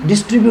 He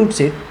distributes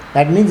it.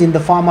 That means in the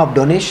form of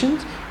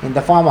donations, in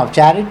the form of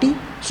charity,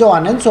 so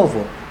on and so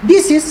forth.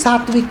 This is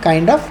sattvic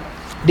kind of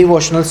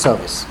devotional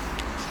service.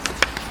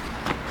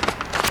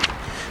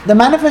 The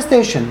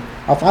manifestation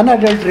of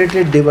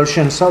unadulterated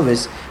devotion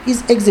service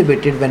is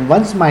exhibited when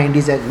one's mind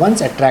is at once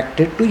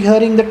attracted to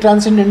hearing the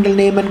transcendental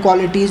name and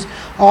qualities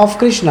of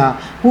Krishna,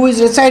 who is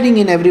residing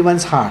in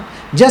everyone's heart.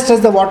 Just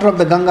as the water of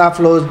the Ganga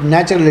flows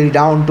naturally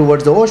down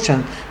towards the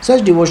ocean,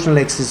 such devotional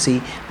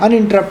ecstasy,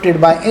 uninterrupted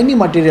by any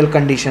material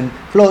condition,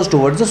 flows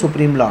towards the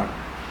Supreme Lord.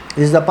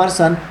 This is the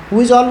person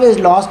who is always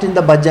lost in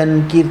the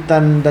bhajan,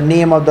 kirtan, the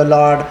name of the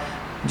Lord,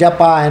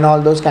 japa and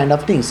all those kind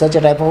of things. Such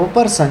a type of a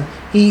person,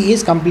 he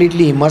is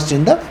completely immersed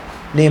in the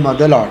name of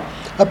the Lord.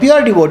 A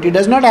pure devotee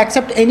does not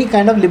accept any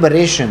kind of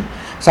liberation.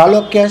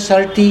 Salokya,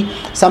 Sharti,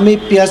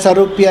 Samipya,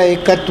 Sarupya,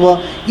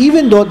 Ekatva,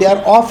 even though they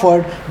are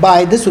offered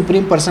by the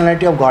Supreme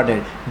Personality of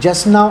Godhead.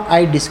 Just now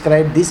I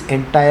described this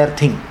entire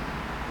thing.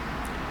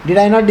 Did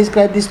I not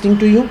describe this thing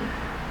to you?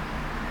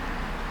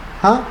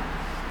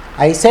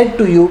 I said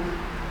to you,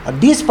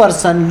 this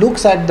person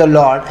looks at the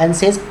Lord and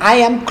says, I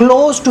am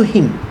close to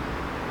Him.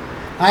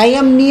 I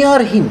am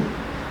near Him.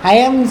 I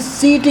am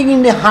sitting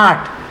in the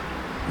heart.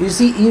 You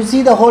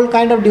see the whole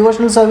kind of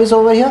devotional service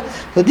over here?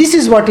 So this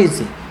is what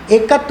is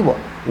Ekatva.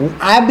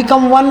 I have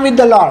become one with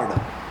the Lord.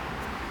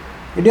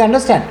 Did you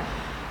understand?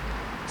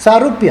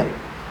 Sarupya.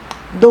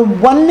 The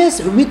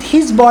oneness with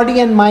His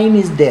body and mind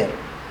is there.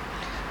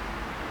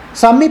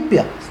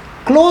 Samipya.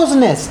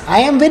 Closeness. I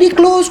am very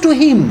close to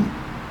Him.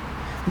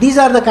 These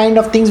are the kind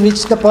of things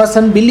which the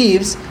person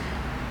believes.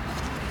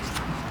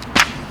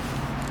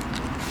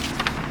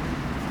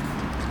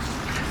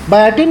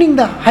 By attaining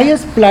the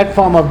highest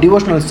platform of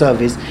devotional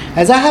service,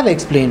 as I have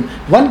explained,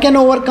 one can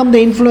overcome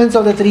the influence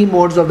of the three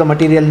modes of the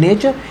material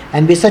nature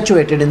and be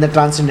situated in the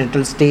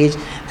transcendental stage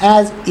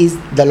as is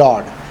the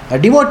Lord. A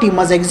devotee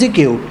must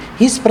execute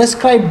his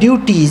prescribed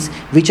duties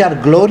which are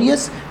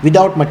glorious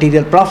without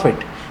material profit.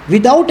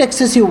 Without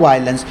excessive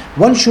violence,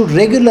 one should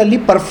regularly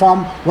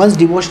perform one's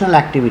devotional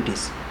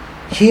activities.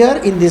 Here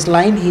in this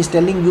line, he is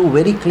telling you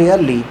very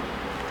clearly,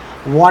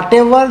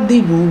 whatever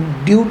the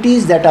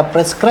duties that are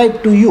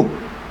prescribed to you,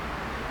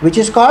 which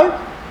is called,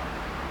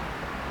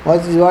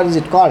 what is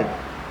it called?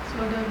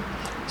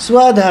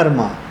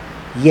 Swadharma.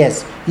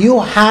 Yes,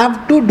 you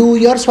have to do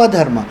your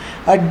Swadharma.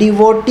 A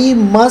devotee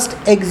must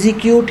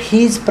execute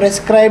his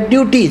prescribed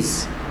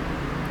duties.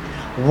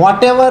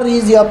 Whatever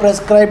is your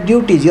prescribed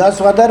duties, your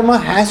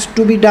Swadharma has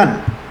to be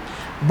done.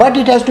 But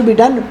it has to be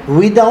done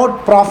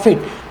without profit.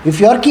 If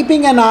you are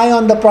keeping an eye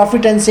on the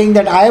profit and saying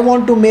that I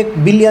want to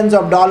make billions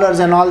of dollars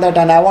and all that,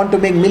 and I want to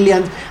make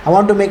millions, I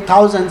want to make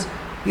thousands,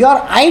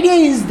 your idea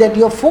is that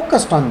you are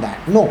focused on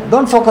that. No,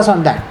 don't focus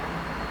on that.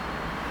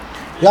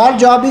 Your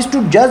job is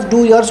to just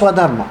do your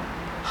Swadharma.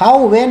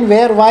 How, when,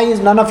 where, why is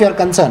none of your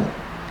concern.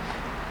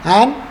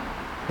 And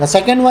the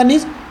second one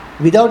is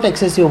without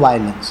excessive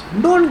violence.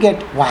 Don't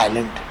get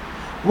violent.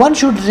 One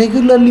should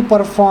regularly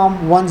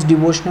perform one's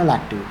devotional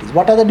activities.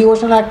 What are the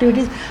devotional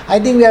activities? I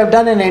think we have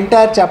done an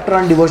entire chapter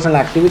on devotional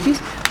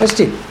activities, but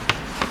still.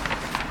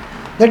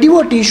 The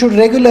devotee should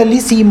regularly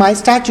see my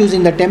statues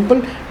in the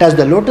temple, touch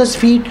the lotus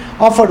feet,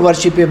 offer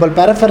worshipable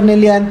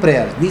paraphernalia and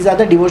prayers. These are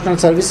the devotional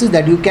services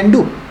that you can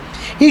do.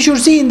 He should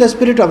see in the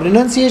spirit of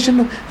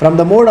renunciation from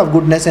the mode of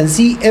goodness and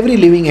see every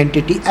living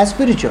entity as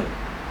spiritual.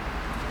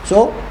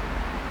 So,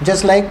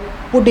 just like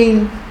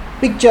putting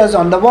pictures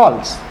on the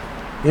walls.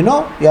 You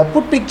have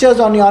put pictures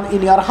in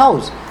your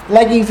house.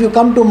 Like if you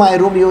come to my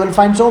room, you will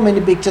find so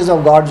many pictures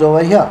of gods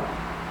over here.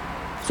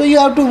 So you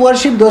have to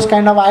worship those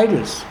kind of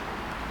idols.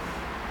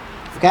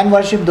 You can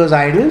worship those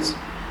idols.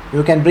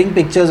 You can bring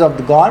pictures of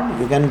the God.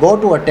 You can go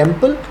to a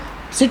temple,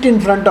 sit in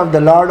front of the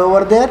Lord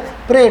over there,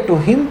 pray to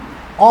Him,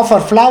 offer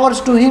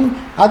flowers to Him,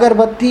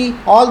 agarbatti,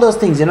 all those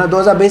things.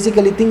 Those are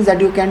basically things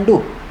that you can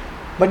do.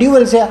 But you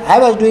will say, I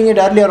was doing it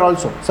earlier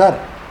also. Sir,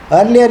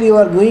 earlier you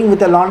were going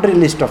with a laundry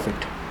list of it.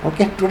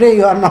 Okay, today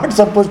you are not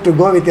supposed to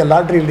go with a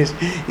laundry list.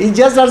 You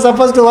just are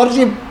supposed to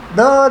worship.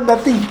 No,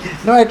 nothing,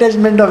 no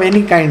attachment of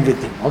any kind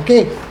with Him.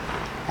 Okay,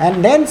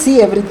 and then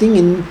see everything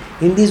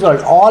in this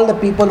world. All the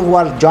people who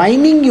are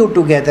joining you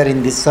together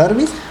in this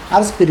service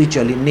are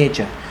spiritual in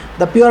nature.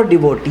 The pure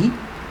devotee,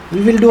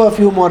 we will do a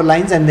few more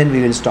lines and then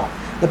we will stop.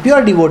 The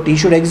pure devotee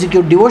should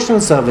execute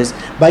devotional service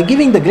by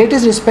giving the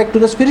greatest respect to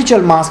the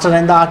spiritual master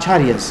and the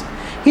acharyas.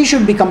 He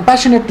should be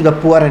compassionate to the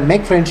poor and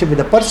make friendship with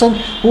the person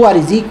who are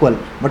his equal,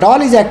 but all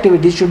his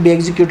activities should be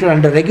executed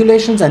under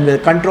regulations and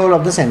with control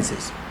of the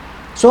senses.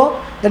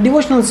 So, the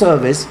devotional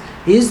service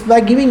is by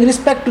giving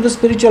respect to the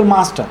spiritual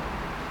master.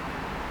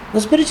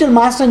 The spiritual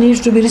master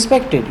needs to be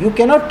respected. You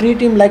cannot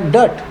treat him like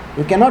dirt.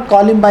 You cannot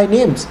call him by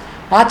names.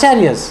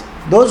 Acharyas,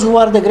 those who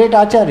are the great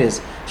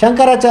acharyas.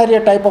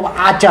 Shankaracharya type of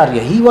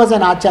acharya. He was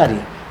an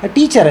acharya, a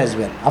teacher as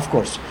well, of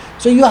course.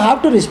 So you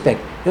have to respect.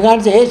 You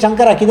can't say, hey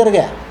Shankara, kidhar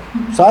gaya?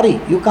 Sorry,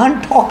 you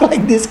can't talk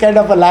like this kind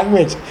of a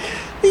language.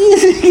 He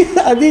is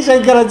Adi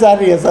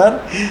Shankaracharya,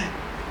 sir.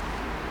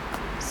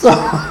 So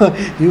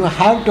you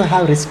have to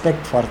have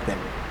respect for them.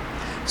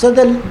 So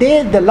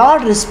the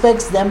Lord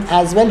respects them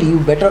as well. You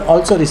better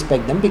also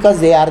respect them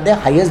because they are the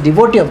highest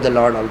devotee of the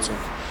Lord also.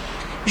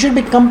 You should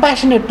be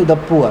compassionate to the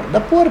poor. The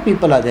poor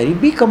people are there. You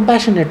be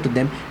compassionate to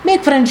them.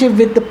 Make friendship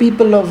with the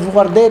people who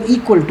are there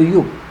equal to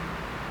you.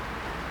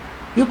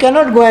 You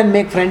cannot go and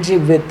make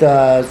friendship with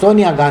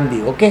Sonia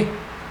Gandhi, okay?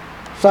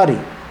 Sorry,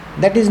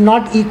 that is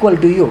not equal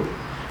to you.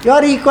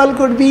 Your equal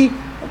could be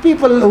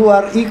people who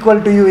are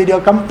equal to you in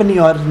your company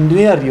or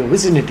near you,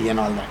 vicinity and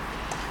all that.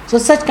 So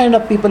such kind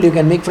of people you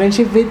can make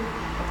friendship with,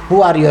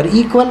 who are your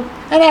equal,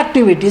 and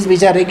activities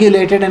which are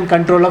regulated and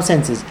control of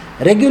senses.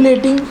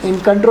 Regulating in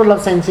control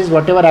of senses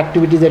whatever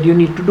activities that you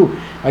need to do.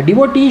 A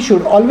devotee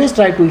should always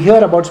try to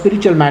hear about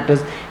spiritual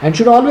matters and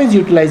should always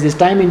utilize his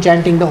time in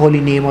chanting the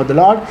holy name of the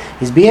Lord.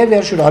 His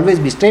behavior should always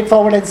be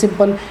straightforward and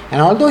simple,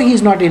 and although he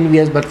is not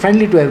envious but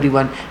friendly to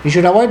everyone, he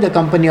should avoid the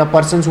company of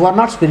persons who are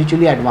not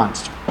spiritually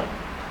advanced.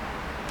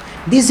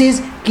 This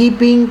is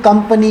keeping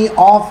company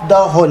of the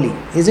holy.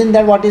 Isn't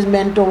that what is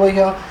meant over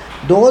here?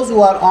 Those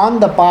who are on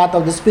the path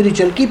of the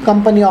spiritual, keep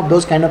company of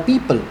those kind of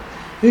people.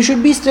 You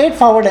should be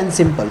straightforward and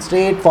simple.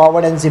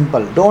 Straightforward and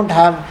simple. Don't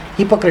have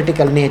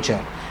hypocritical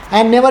nature.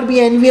 And never be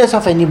envious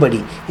of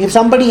anybody. If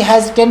somebody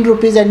has 10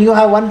 rupees and you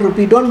have 1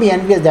 rupee, don't be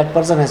envious that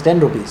person has 10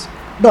 rupees.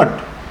 Don't.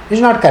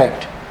 It's not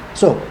correct.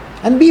 So,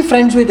 and be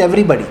friends with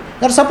everybody.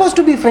 You are supposed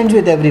to be friends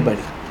with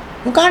everybody.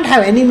 You can't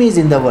have enemies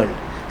in the world.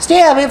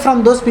 Stay away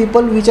from those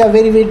people which are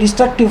very, very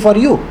destructive for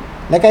you.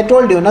 Like I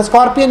told you, a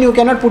scorpion, you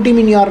cannot put him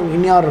in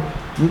your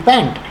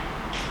pant.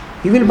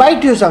 He will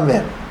bite you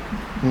somewhere.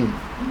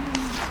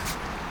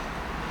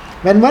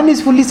 When one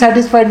is fully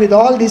satisfied with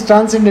all these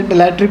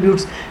transcendental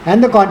attributes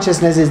and the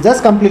consciousness is thus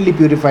completely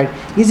purified,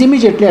 he is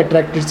immediately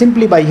attracted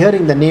simply by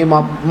hearing the name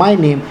of my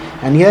name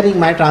and hearing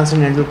my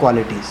transcendental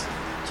qualities.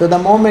 So the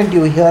moment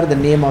you hear the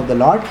name of the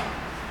Lord,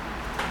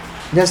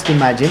 just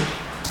imagine,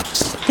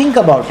 think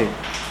about it.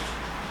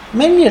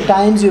 Many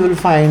times you will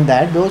find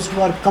that those who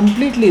are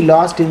completely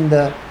lost in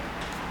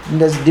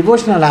this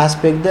devotional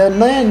aspect,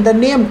 the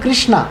name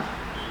Krishna,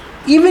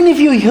 even if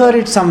you hear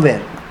it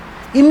somewhere,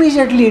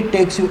 immediately it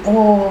takes you,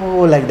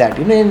 like that,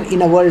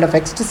 in a world of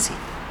ecstasy.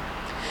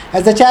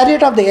 As the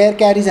chariot of the air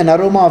carries an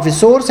aroma of his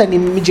source and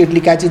immediately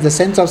catches the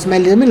sense of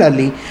smell,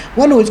 similarly,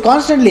 one who is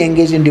constantly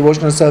engaged in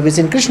devotional service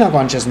in Krishna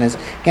consciousness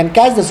can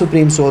catch the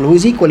Supreme Soul who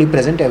is equally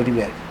present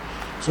everywhere.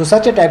 So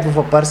such a type of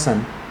a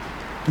person,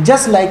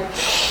 just like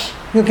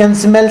you can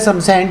smell some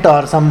scent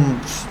or some,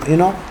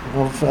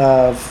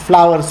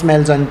 flower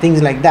smells and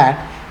things like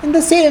that. In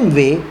the same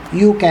way,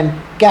 you can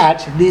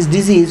catch this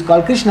disease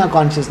called Krishna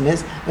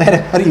consciousness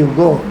wherever you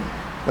go.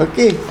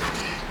 Okay.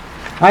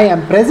 I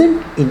am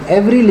present in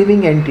every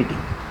living entity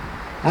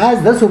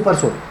as the super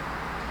soul.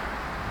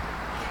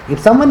 If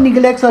someone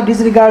neglects or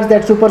disregards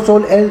that super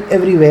soul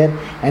everywhere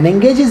and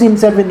engages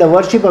himself in the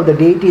worship of the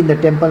deity in the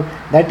temple,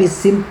 that is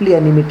simply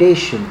an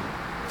imitation.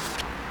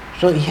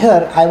 So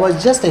here I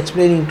was just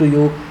explaining to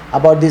you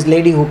about this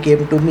lady who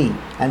came to me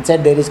and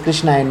said there is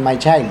Krishna in my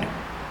child.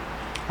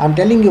 I am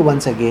telling you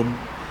once again,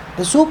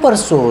 the super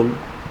soul,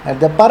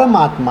 the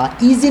Paramatma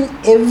is in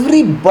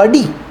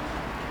everybody.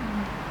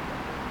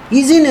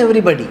 Is in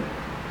everybody.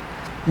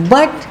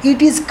 But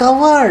it is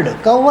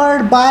covered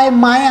by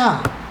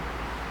Maya.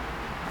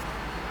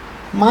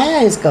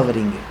 Maya is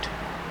covering it.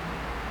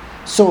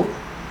 So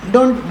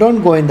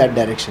don't go in that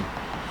direction.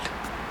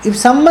 If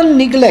someone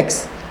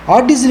neglects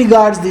or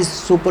disregards this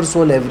super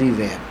soul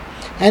everywhere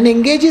and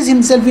engages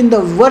himself in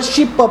the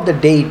worship of the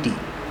deity,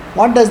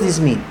 what does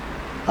this mean?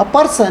 A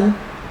person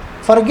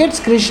forgets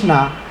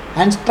Krishna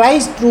and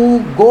tries to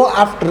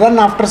run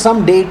after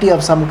some deity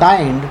of some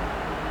kind.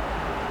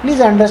 Please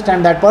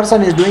understand that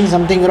person is doing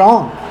something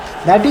wrong.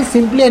 That is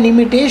simply an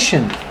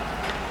imitation.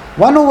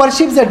 One who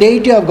worships the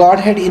deity of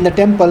Godhead in the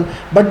temple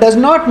but does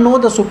not know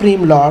the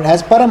Supreme Lord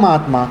as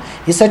Paramatma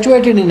is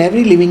situated in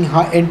every living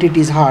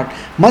entity's heart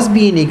must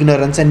be in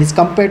ignorance and is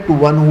compared to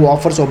one who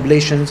offers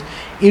oblations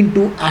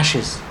into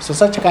ashes. So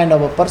such kind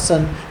of a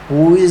person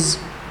who is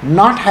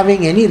not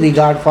having any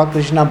regard for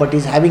Krishna but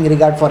is having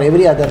regard for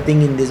every other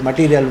thing in this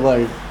material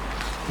world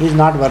is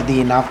not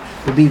worthy enough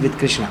to be with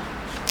Krishna.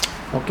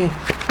 Okay,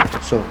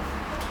 so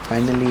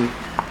finally,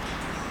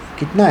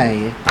 कितना है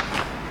ये?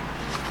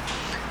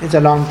 It's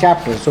a long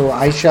chapter, so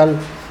I shall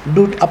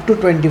do up to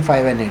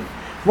 25 and end.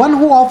 One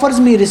who offers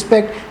me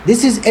respect,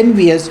 this is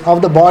envious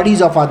of the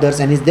bodies of others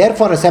and is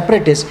therefore a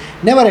separatist,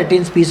 never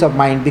attains peace of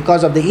mind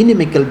because of the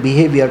inimical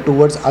behavior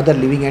towards other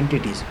living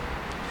entities.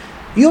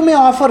 You may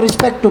offer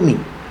respect to me.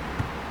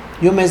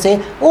 You may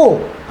say, oh,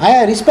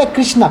 I respect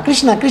Krishna,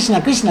 Krishna, Krishna,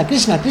 Krishna,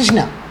 Krishna,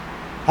 Krishna.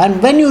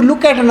 And when you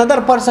look at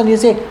another person, you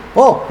say,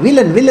 oh,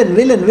 villain, villain,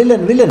 villain,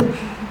 villain, villain.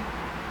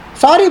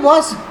 Sorry,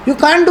 boss, you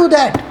can't do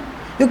that.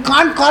 You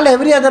can't call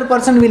every other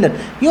person villain.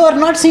 You are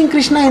not seeing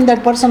Krishna in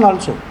that person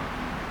also.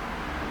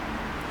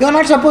 You are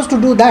not supposed to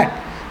do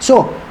that.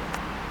 So,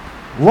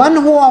 one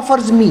who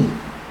offers me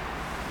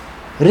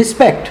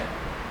respect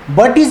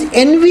but is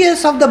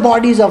envious of the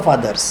bodies of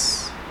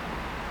others.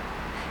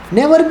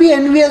 Never be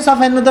envious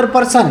of another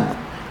person.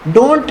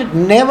 Don't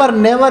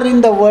never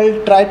in the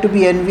world try to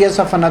be envious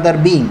of another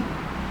being.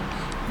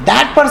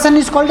 That person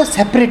is called a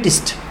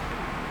separatist.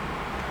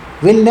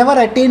 Will never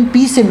attain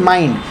peace in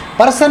mind.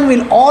 Person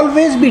will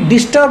always be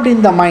disturbed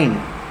in the mind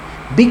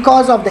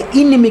because of the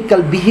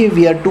inimical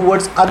behavior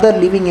towards other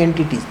living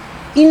entities.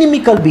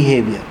 Inimical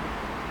behavior.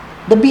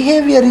 The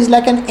behavior is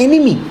like an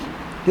enemy.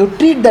 You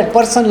treat that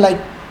person like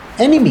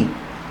enemy.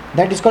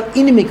 That is called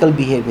inimical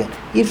behavior.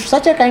 If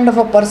such a kind of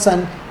a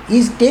person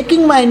is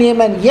taking my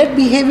name and yet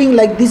behaving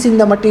like this in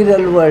the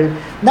material world,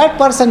 that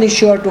person is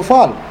sure to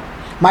fall.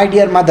 My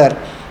dear mother,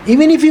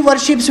 even if he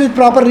worships with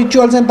proper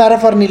rituals and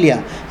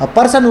paraphernalia, a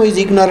person who is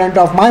ignorant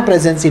of my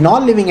presence in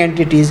all living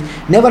entities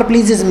never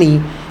pleases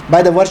me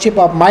by the worship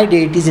of my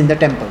deities in the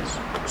temples.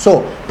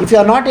 So, if you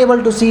are not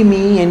able to see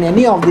me in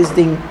any of these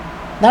things,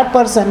 that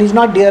person is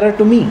not dearer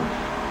to me.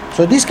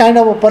 So, this kind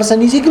of a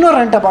person is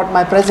ignorant about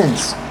my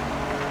presence.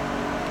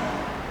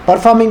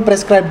 Performing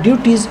prescribed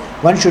duties,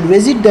 one should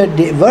worship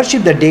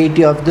the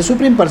deity of the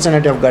Supreme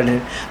Personality of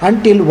Godhead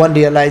until one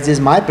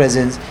realizes my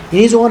presence in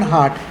his own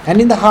heart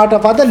and in the heart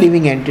of other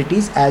living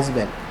entities as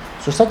well.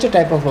 So such a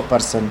type of a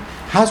person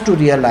has to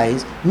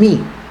realize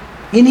me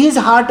in his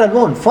heart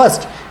alone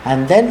first,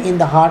 and then in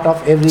the heart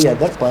of every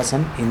other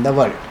person in the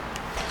world.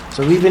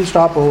 So we will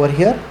stop over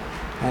here,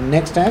 and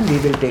next time we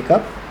will take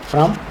up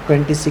from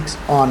 26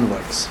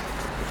 onwards.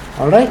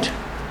 Alright?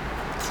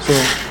 So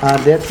are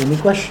there any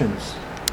questions?